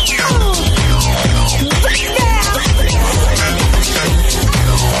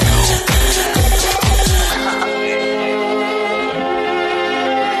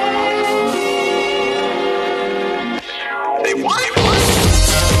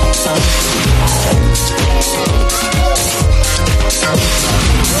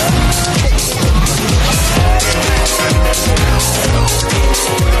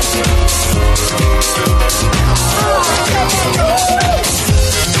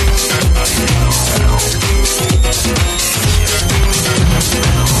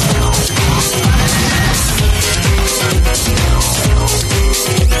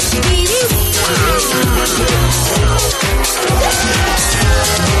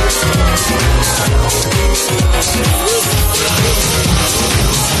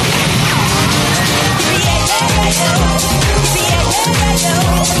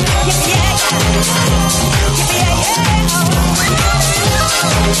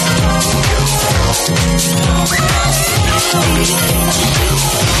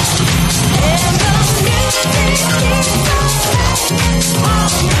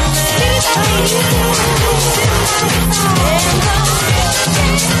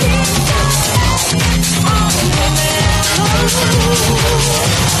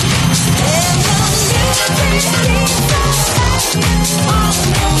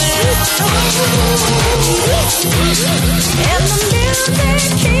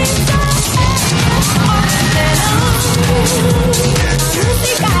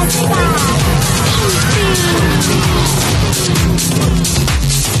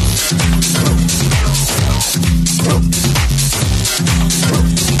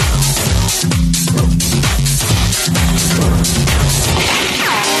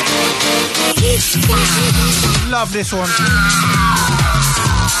 Love this one.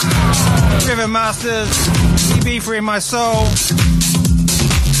 Rhythm Masters, EB3 in my soul.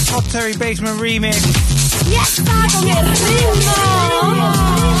 Hot Terry Basement remix. Ya está con el ritmo.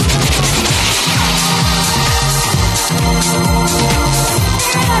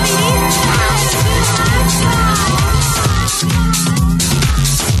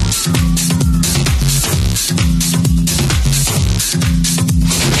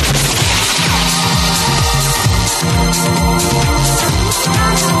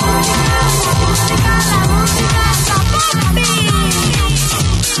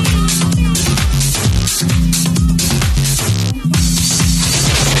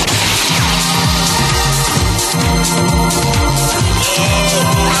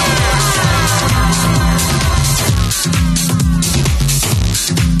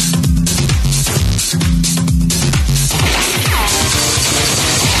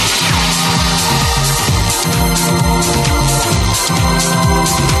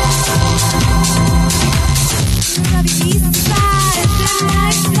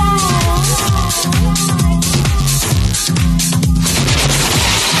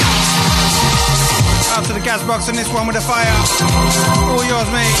 Box on this one with a fire. All yours,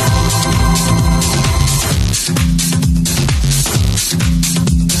 mate.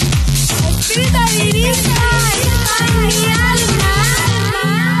 Espírita divina, mi alma.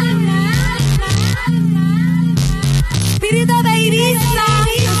 Espíritu de Ibiza,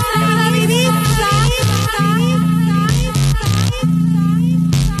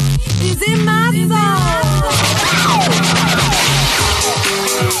 is in my soul.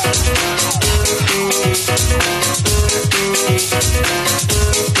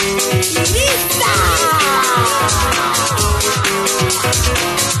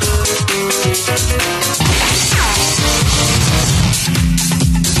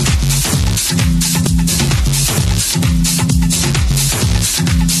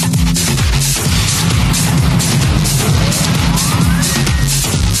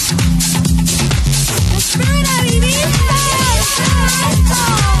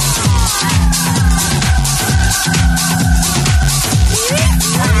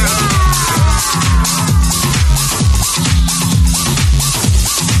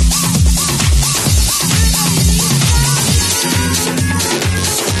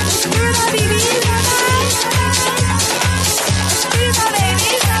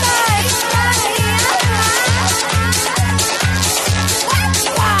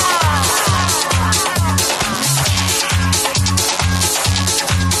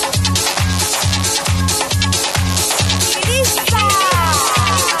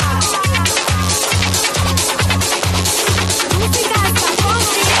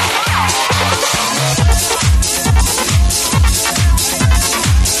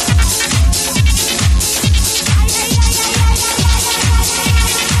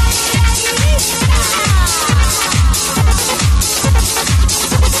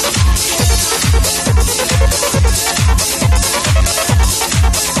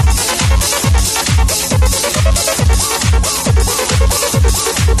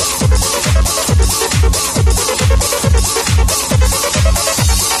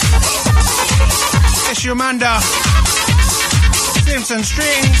 Amanda Simpson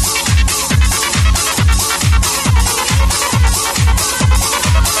Strings.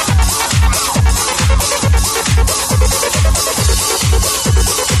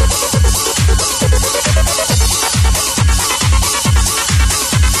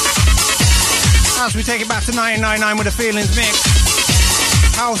 As we take it back to 1999 with a Feelings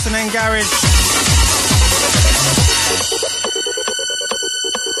mix, house and then garage.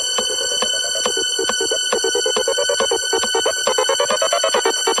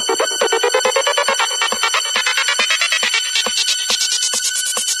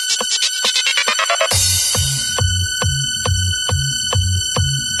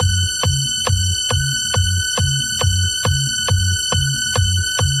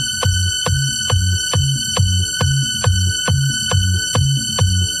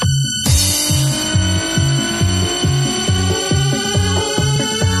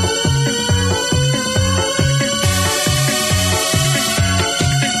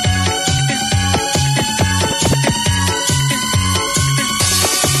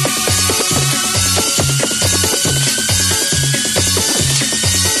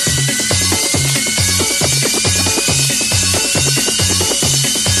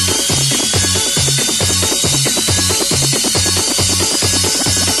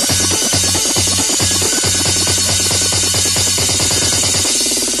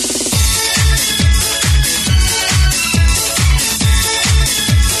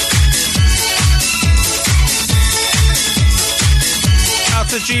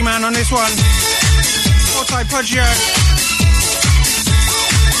 G-Man on this one. Hold tight, Pudgio.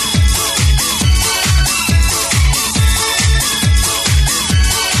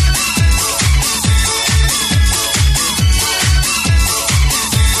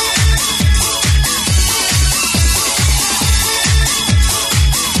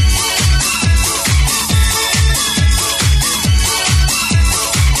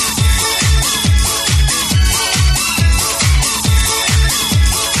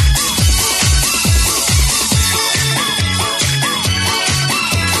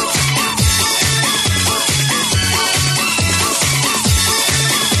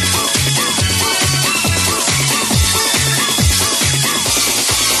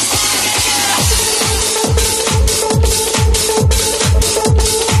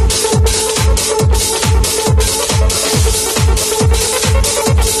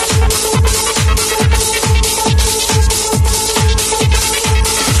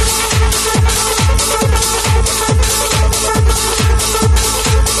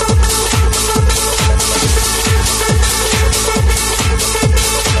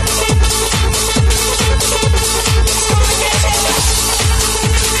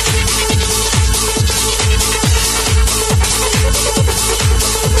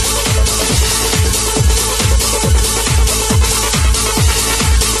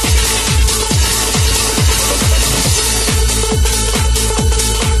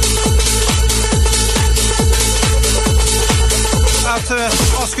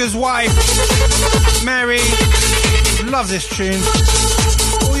 Oscar's wife, Mary, loves this tune.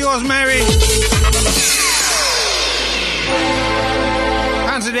 All yours, Mary.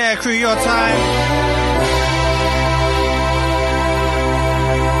 Hands in the air, crew, your time.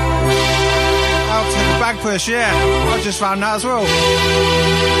 Out to the bag push, yeah. I just found that as well.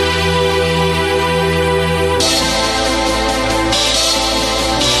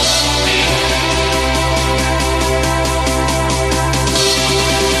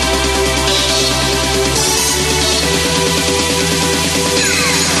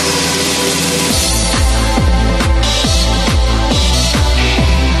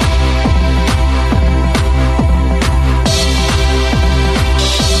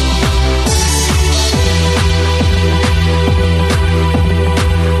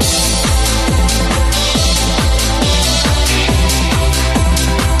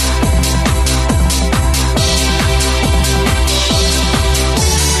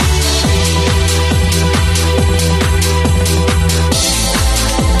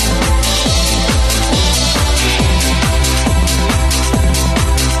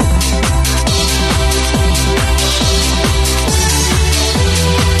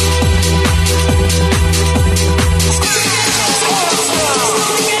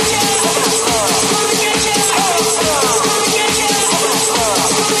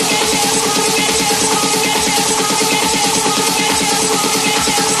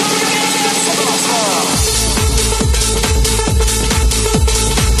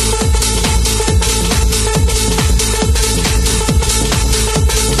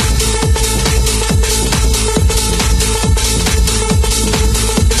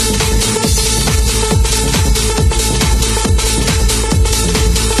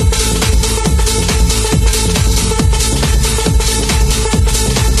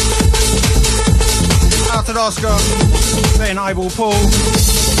 Oscar playing Eyeball Paul.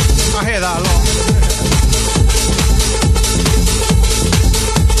 I hear that a lot.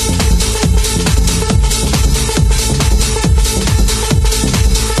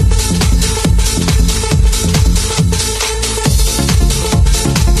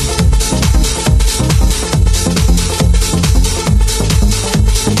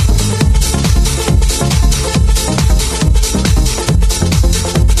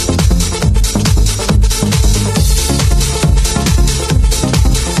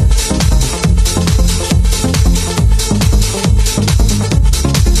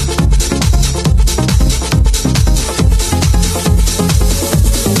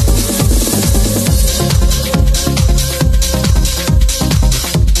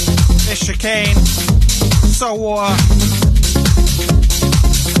 Chicane, Saltwater.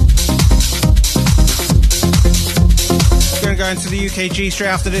 Gonna go into the UKG straight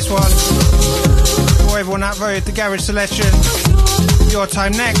after this one. For everyone that voted the Garage Selection, your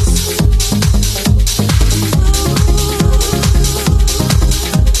time next.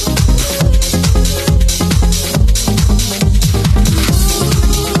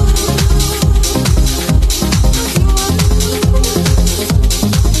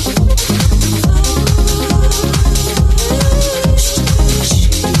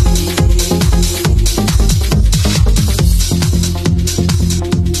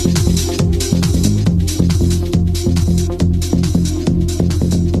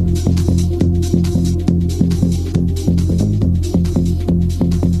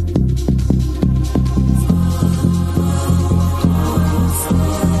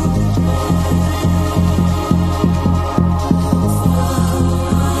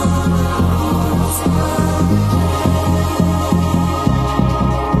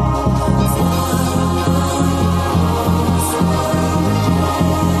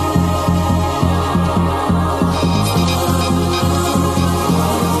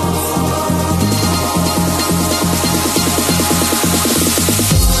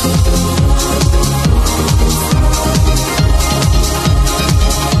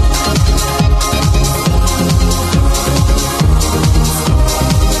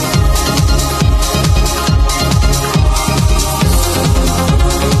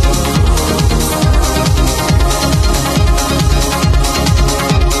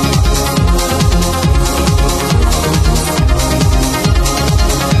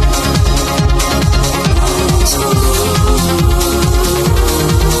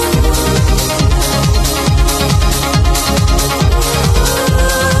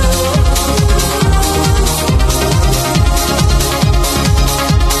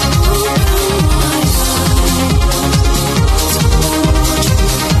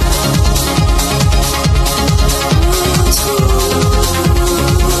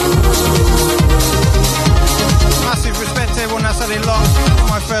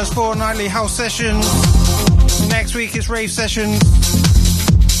 Nightly house sessions. Next week it's rave sessions.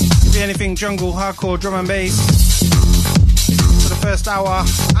 Could be anything jungle, hardcore, drum and bass. For the first hour.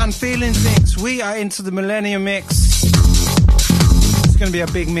 And Feelings mix. We are into the Millennium mix. It's going to be a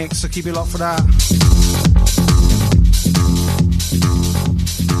big mix, so keep it locked for that.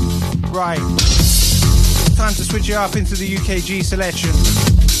 Right. It's time to switch it up into the UKG selection.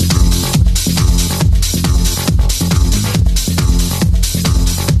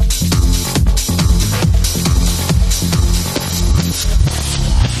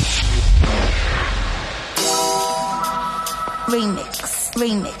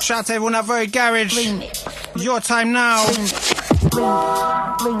 Remix. Shout out to everyone at Very Garage. Remix. Your time now.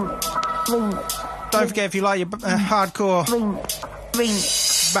 Remix. Don't forget, if you like your hardcore,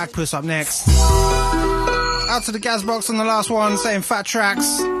 Remix. Back Puss up next. Out to the Gazbox on the last one, saying Fat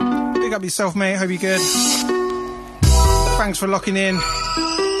Tracks. Big up yourself, mate. Hope you're good. Thanks for locking in.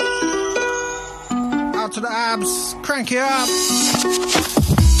 Out to the Abs. Crank it up.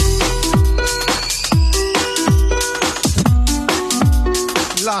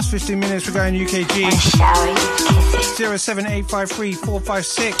 Last 15 minutes, we're going UKG. 07853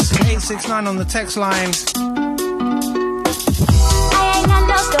 456 869 on the text line. I ain't got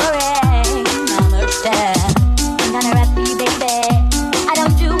no story. I'm upstairs. I'm gonna rap for you, baby. I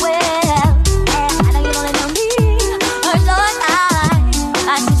don't do well. I know you only know me. Her Lord,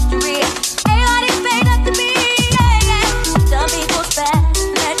 my history. Ain't what it's made up to be. Yeah. Some people spend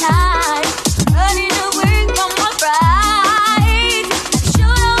their time running away from my pride. I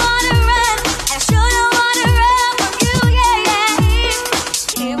sure don't wanna run. I sure don't wanna run from you. Yeah.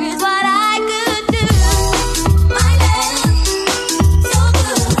 Here is what I could do.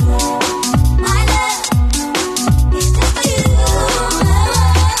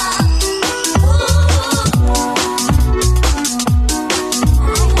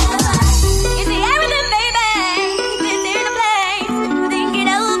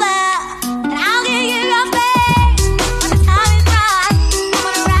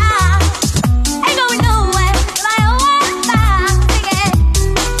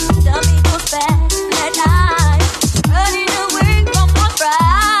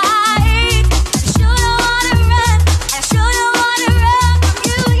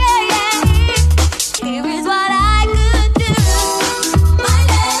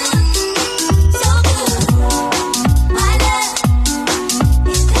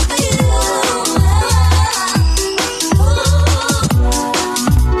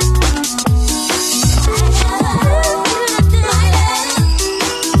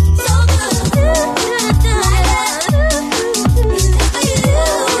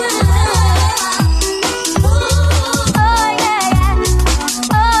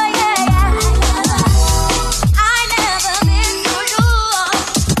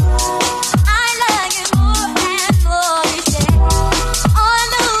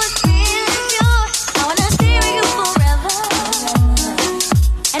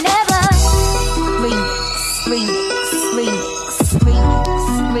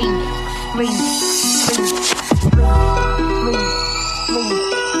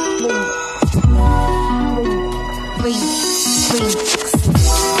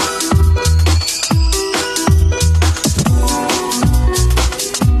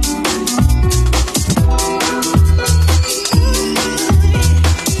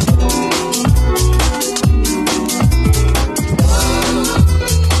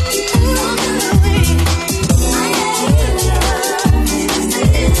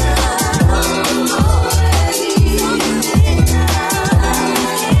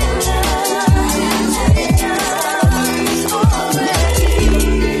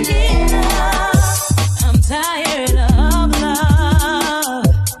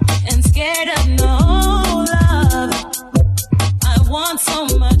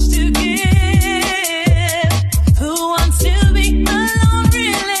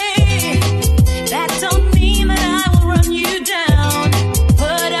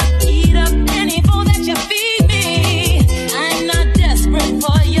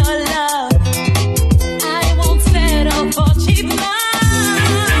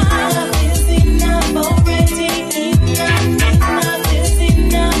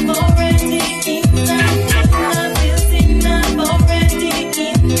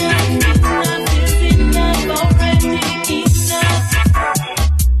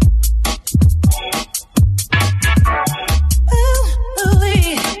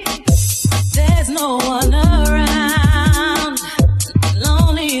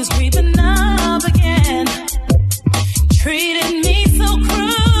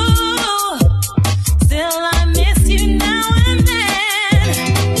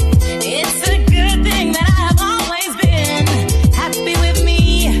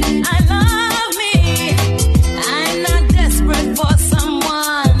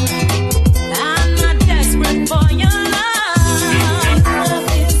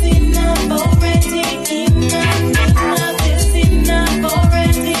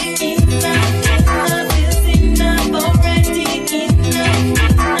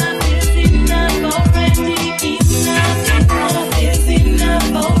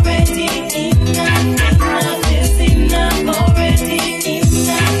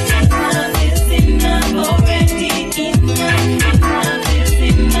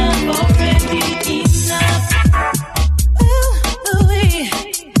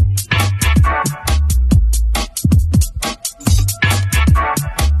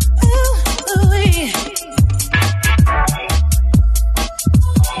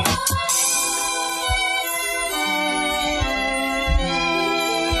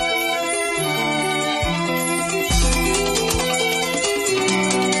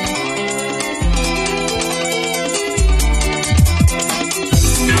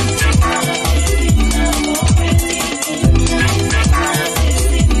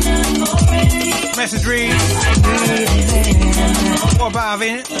 out of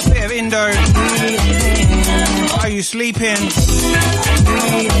a bit of Indo. Are you sleeping?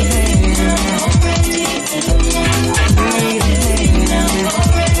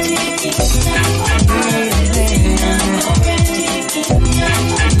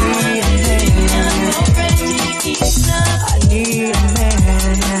 I need a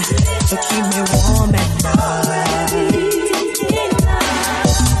man to keep me warm at night.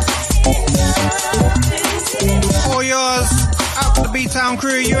 All yours, out to the B-Town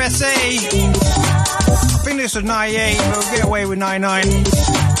crew, USA. I think this was 98, but we'll get away with 99.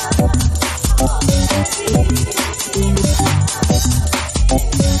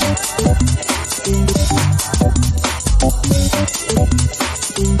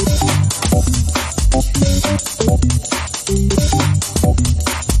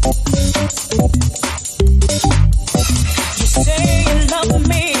 You say you love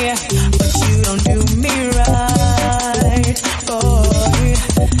me, but you don't do me right, boy.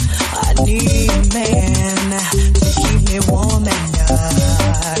 I need a man to keep me warm at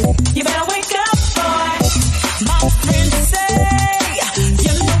night. You better wake up, boy. My friends say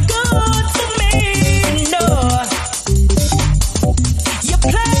you're no good to me, no. You're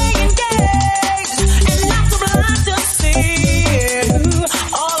playing games and not so blind to see.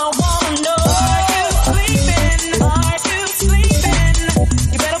 All I wanna know, are you sleeping? Are you sleeping?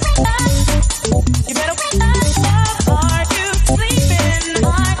 You better wake up. You better wake up. Are you sleeping?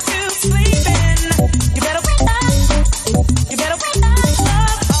 Are you sleeping? You better wake up. You better wake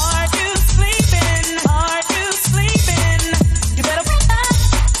up. Are you sleeping? Are you sleeping? You better wake up.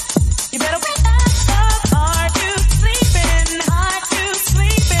 You better wake up. Are you sleeping? Are you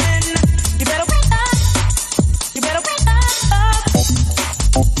sleeping? You better wake up. You better wake up.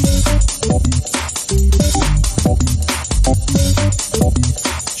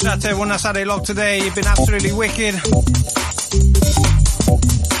 Shout out to everyone that's had a log today. You've been absolutely wicked.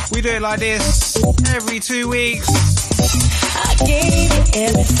 We do it like this every 2 weeks I gave you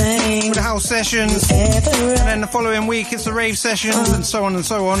everything. with the house sessions, Ever and then the following week it's the rave sessions, and so on and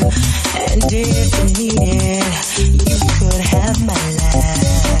so on. and if you need it, you could have my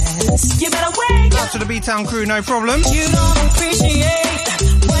last. You better wake Out to the B-Town crew, no problem. You don't appreciate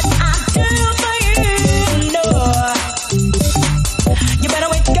what I do for you, no. You better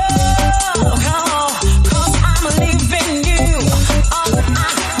wake up, cause I'm leaving you. All that I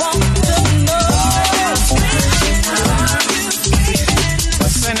want to know.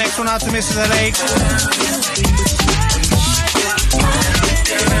 Then next one out to Mrs. LH.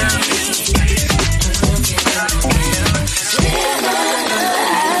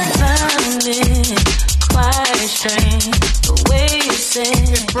 Quite strange the way you say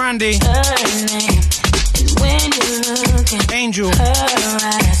It's Brandy, her name, and when you're looking Angel, her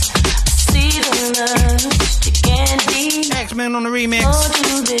eyes, see the love you can't deny. X-Men on the remix. Hold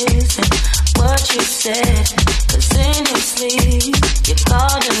you listen what you said, 'cause in your sleep you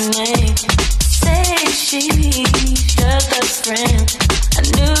called her name. Say she's your best friend. I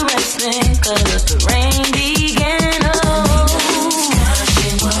knew right then 'cause the rain began. Oh,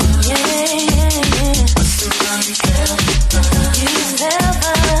 yeah, yeah, yeah. You fell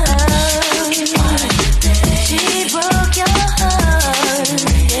for her. She broke your heart.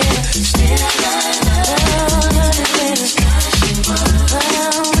 Yeah.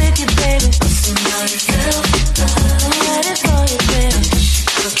 Oh, wicked baby. Let it for you, baby.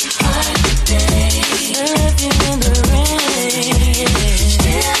 If you in the rain,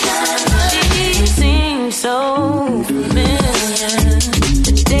 she seems so familiar.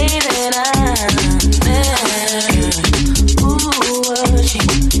 The day that I met her, ooh, was she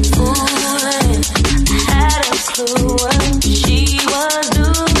fooling? I had a clue what she was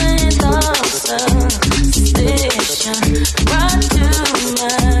doing. Thought suspicion brought to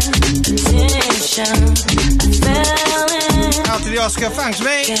my attention. I fell in. Out to the Oscar, thanks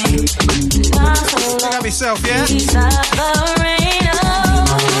mate. Look at yourself, yeah?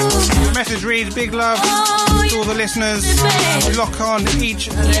 Message reads, big love to all the listeners who lock on each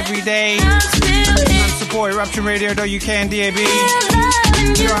and every day and support EruptionRadio.uk and DAB.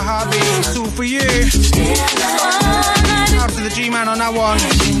 You're a heartbeat, it's all for you. Out to the G-Man on that one.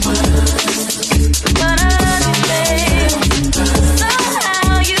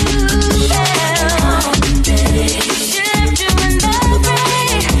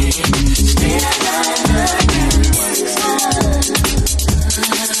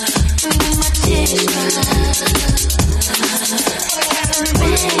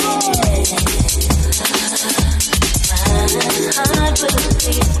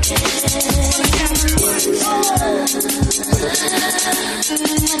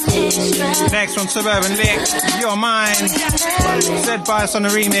 It's Next one, Suburban Lick, You're Mine. Zed Bias on the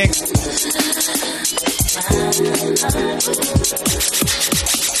remix.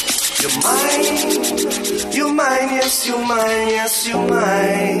 You're mine, you're mine, yes, you're mine, yes, you're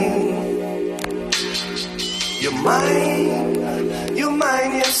mine. You're mine, you're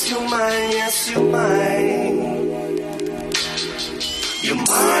mine, yes, you're mine, yes, you're mine. You're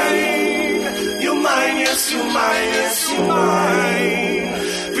mine, you're mine, yes, you're mine, yes, you're mine.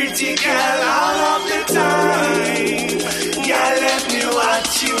 Pretty girl all of the time. Girl, let me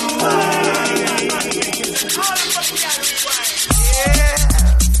watch you mine.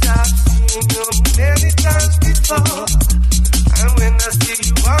 Yeah, I've seen you many times before. And when I see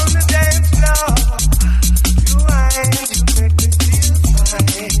you on the dance floor, you whine, you make me feel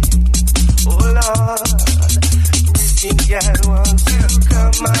fine. Oh Lord, pretty girl wants to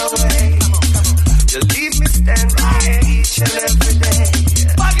come my way. You leave me standing here each and every day.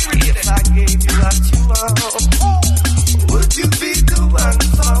 If I gave you what you want, would you be the one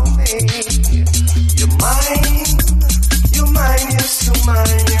for me? You're mine, you're mine, yes, you're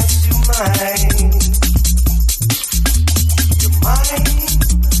mine, yes, you're mine. You're mine,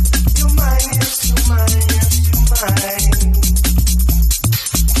 you're mine, yes, you're mine, yes, you're mine.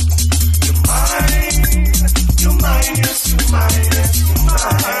 You're mine, you're mine, yes, you're mine, yes, you're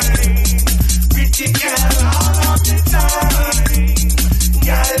mine. Pretty girl all of the time.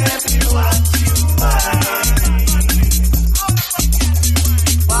 Girl, let me watch you mine.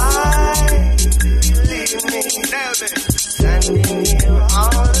 Why do you leave me standing here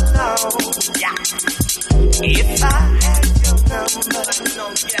all alone? Yeah. If I had your number,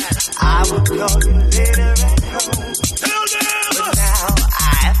 I would call you later at home. But now I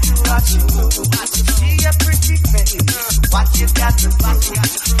have to watch you move to see your pretty face. What you got to do?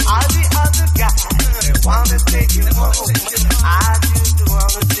 All the other guys, they wanna take you home. I just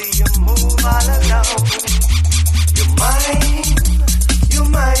wanna see you move all alone. You're mine, you're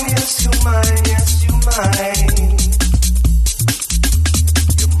mine, yes, you're mine, yes, you're mine.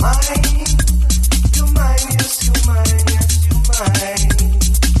 You're mine, you're mine, yes, you're mine, yes, you're mine.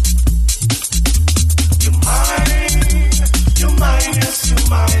 You're mine, you're mine, yes, you're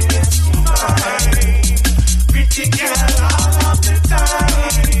mine, yes, you're mine. Pretty girl all of the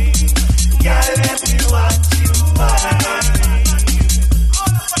time. Girl, let me watch you mine.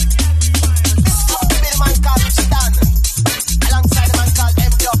 The man called Stan, alongside the man called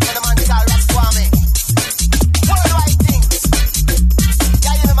M-Dub and the man called Raswami. Worldwide things.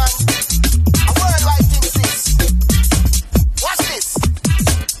 Yeah, you know, man. A worldwide things is. Watch this.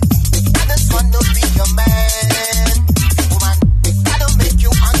 I just want to be your man. Woman, I don't make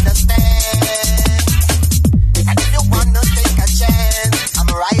you understand. And if you want to take a chance, I'm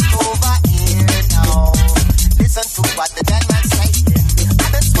right over here now. Listen to what the dead man's saying. I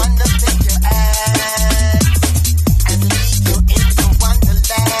just want to take your hand and lead you into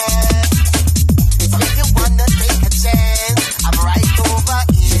Wonderland. So if you want to take a chance, I'm right over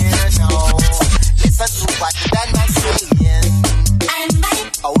here now. Listen to what the dead man's saying.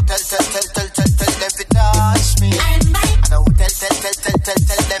 Oh, tell them to touch me. I don't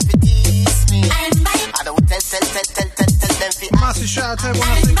tell them to tease me. I don't tell them to Massive shout out to everyone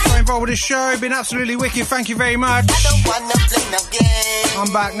that's got involved with this show. Been absolutely wicked. Thank you very much. I don't wanna play no game.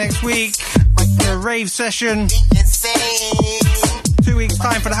 I'm back next week for a rave session. 2 weeks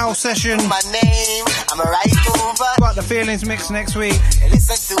time for the house session. My name, I'm right over. But the feelings mix next week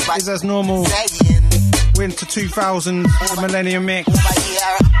Listen to what is as normal. saying. Winter 2000, the Millennium Mix. Over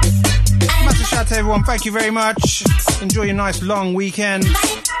here. Massive shout out to everyone. Thank you very much. Enjoy your nice long weekend.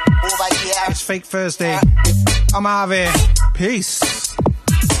 Over here. It's Fake Thursday. I'm out of here. Peace.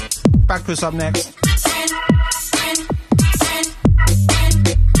 Backpuss up next. I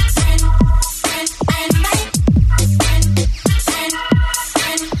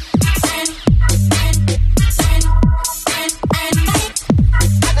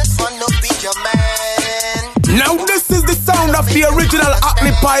just wanna be your man. Now this is the sound of the original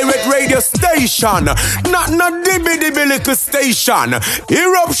Acme Pirate radio station. Not dibby little station.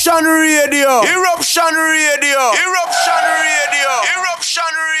 Eruption Radio. Eruption Radio. Eruption Radio.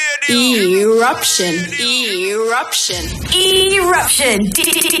 Eruption Radio. Eruption. Eruption. Eruption.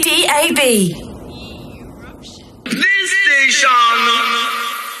 DAB. This station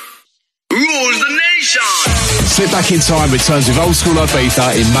rules the nation. Slip Back in Time returns with Old School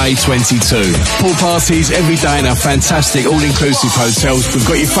Ibiza in May 22. Pool parties every day in our fantastic all-inclusive hotels. We've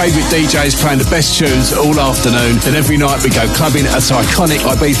got your favourite DJs playing the best tunes all afternoon. Then every night we go clubbing at iconic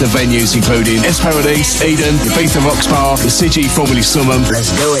Ibiza venues including Esparadis, Eden, Ibiza Rocks Bar, the Sigi formerly Summum.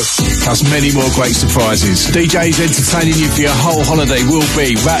 Let's do it. Plus many more great surprises. DJs entertaining you for your whole holiday will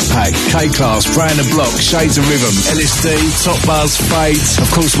be Rat Pack, K-Class, Brand and Block, Shades of Rhythm, LSD, Top Buzz, Fades,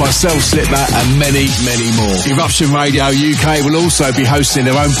 of course myself, Slipmat, and many, many more. Eruption Radio UK will also be hosting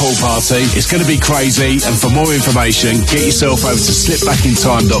their own pool party. It's going to be crazy, and for more information, get yourself over to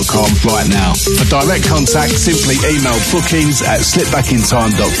slipbackintime.com right now. For direct contact, simply email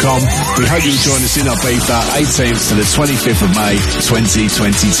bookings@slipbackintime.com. We hope you'll join us in Ibiza 18th to the 25th of May 2022.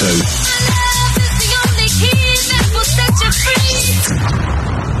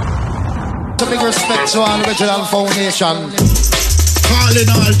 A big respect to our original foundation. Calling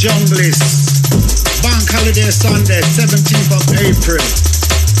all junglists. Bank holiday Sunday, 17th of April,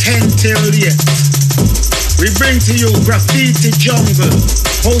 10 till 8. We bring to you Graffiti Jungle,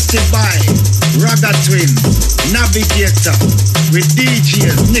 hosted by Raga Twins, Navigator, with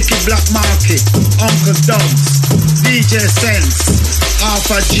DJs Nicky Black Market, Uncle Dogs, DJ Sense,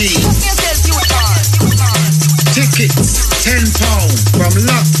 Alpha G. Tickets £10 from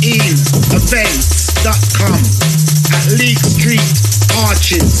LockInEvents.com at Leak Street,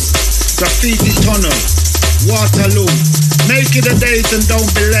 Arches, Graffiti Tunnel, Waterloo. Make it a date and don't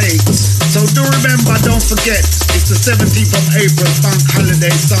be late. So do remember, don't forget, it's the 17th of April, Bank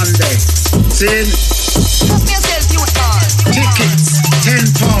Holiday Sunday. See? Tickets £10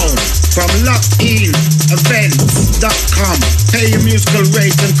 from LockInEvents.com. Pay your musical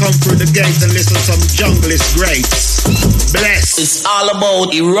rate and come through the gate and listen to some junglist greats. Bless. It's all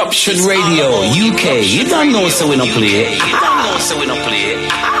about Eruption Radio UK. You don't know so we don't play it.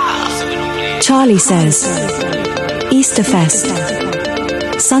 Charlie Says Easter Fest,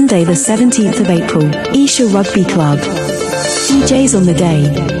 Sunday the 17th of April, Esher Rugby Club. DJs on the day: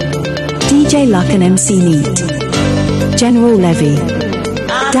 DJ Luck and MC Neat, General Levy,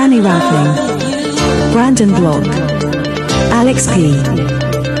 Danny Rathling, Brandon Block, Alex P,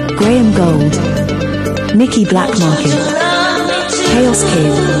 Graham Gold, Nicky Black Market, Chaos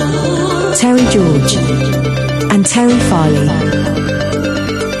Kid, Terry George, and Terry Farley.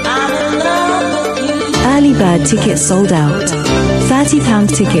 Early bird tickets sold out. £30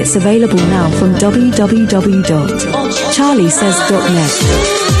 tickets available now from www.charliesays.net.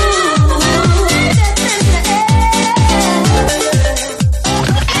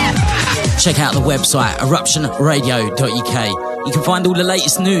 Check out the website eruptionradio.uk. You can find all the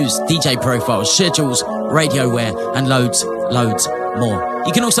latest news, DJ profiles, schedules, radio wear, and loads more.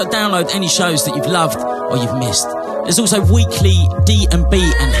 You can also download any shows that you've loved or you've missed. There's also weekly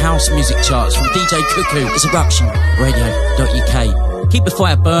D&B and house music charts from DJ Cuckoo. It's eruptionradio.uk. Keep the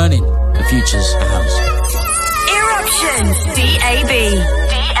fire burning for Future's house. Eruption DAB.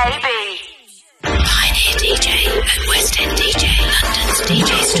 Pioneer DJ and West End DJ, London's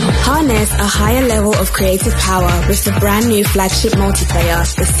DJ store. Harness a higher level of creative power with the brand new flagship multiplayer,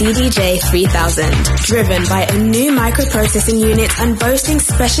 the CDJ 3000. Driven by a new microprocessing unit and boasting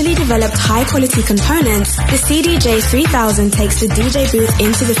specially developed high-quality components, the CDJ 3000 takes the DJ booth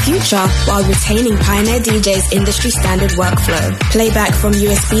into the future while retaining Pioneer DJ's industry-standard workflow. Playback from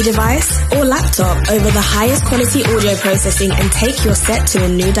USB device or laptop over the highest quality audio processing and take your set to a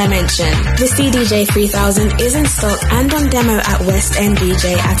new dimension. The CDJ 3000 is in stock and on demo at West End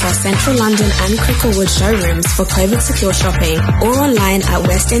DJ at our Central London and Cricklewood showrooms for COVID-secure shopping or online at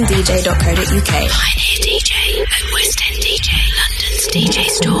westenddj.co.uk. Pioneer DJ and West End DJ, London's DJ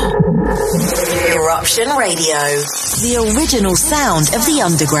store. Eruption Radio, the original sound of the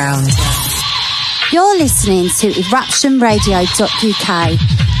underground. You're listening to eruptionradio.uk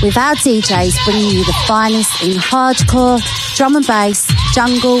with our DJs bringing you the finest in hardcore, drum and bass,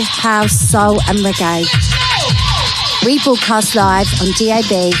 jungle, house, soul and reggae. We broadcast live on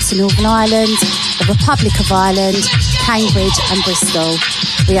DAB to Northern Ireland, the Republic of Ireland, Cambridge and Bristol.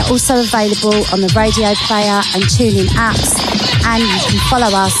 We are also available on the radio player and tuning apps, and you can follow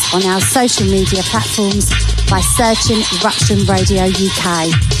us on our social media platforms by searching Eruption Radio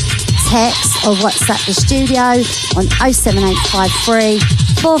UK. Text or WhatsApp the studio on 07853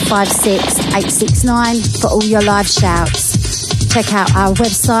 456 869 for all your live shouts. Check out our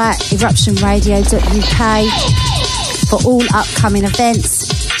website eruptionradio.uk for all upcoming events,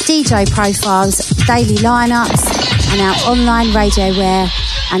 DJ profiles, daily lineups and our online radio wear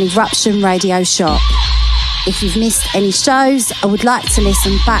and Eruption Radio shop. If you've missed any shows or would like to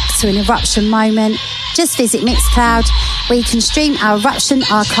listen back to an Eruption moment, just visit Mixcloud where you can stream our Eruption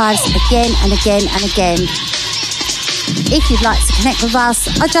archives again and again and again. If you'd like to connect with us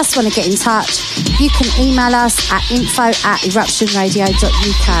or just want to get in touch, you can email us at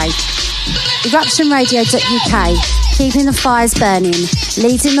info@eruptionradio.uk. Eruptionradio.uk, keeping the fires burning,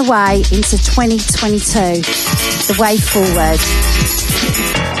 leading the way into 2022. The way forward.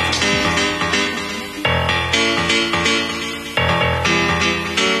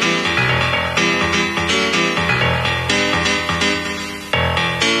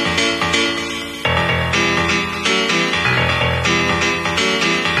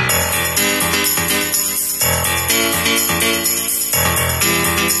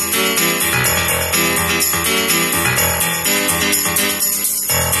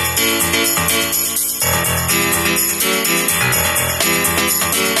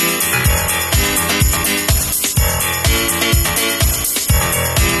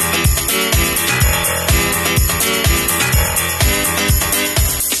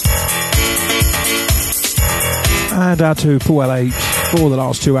 And out to Paul LH for the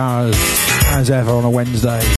last 2 hours, as ever on a Wednesday.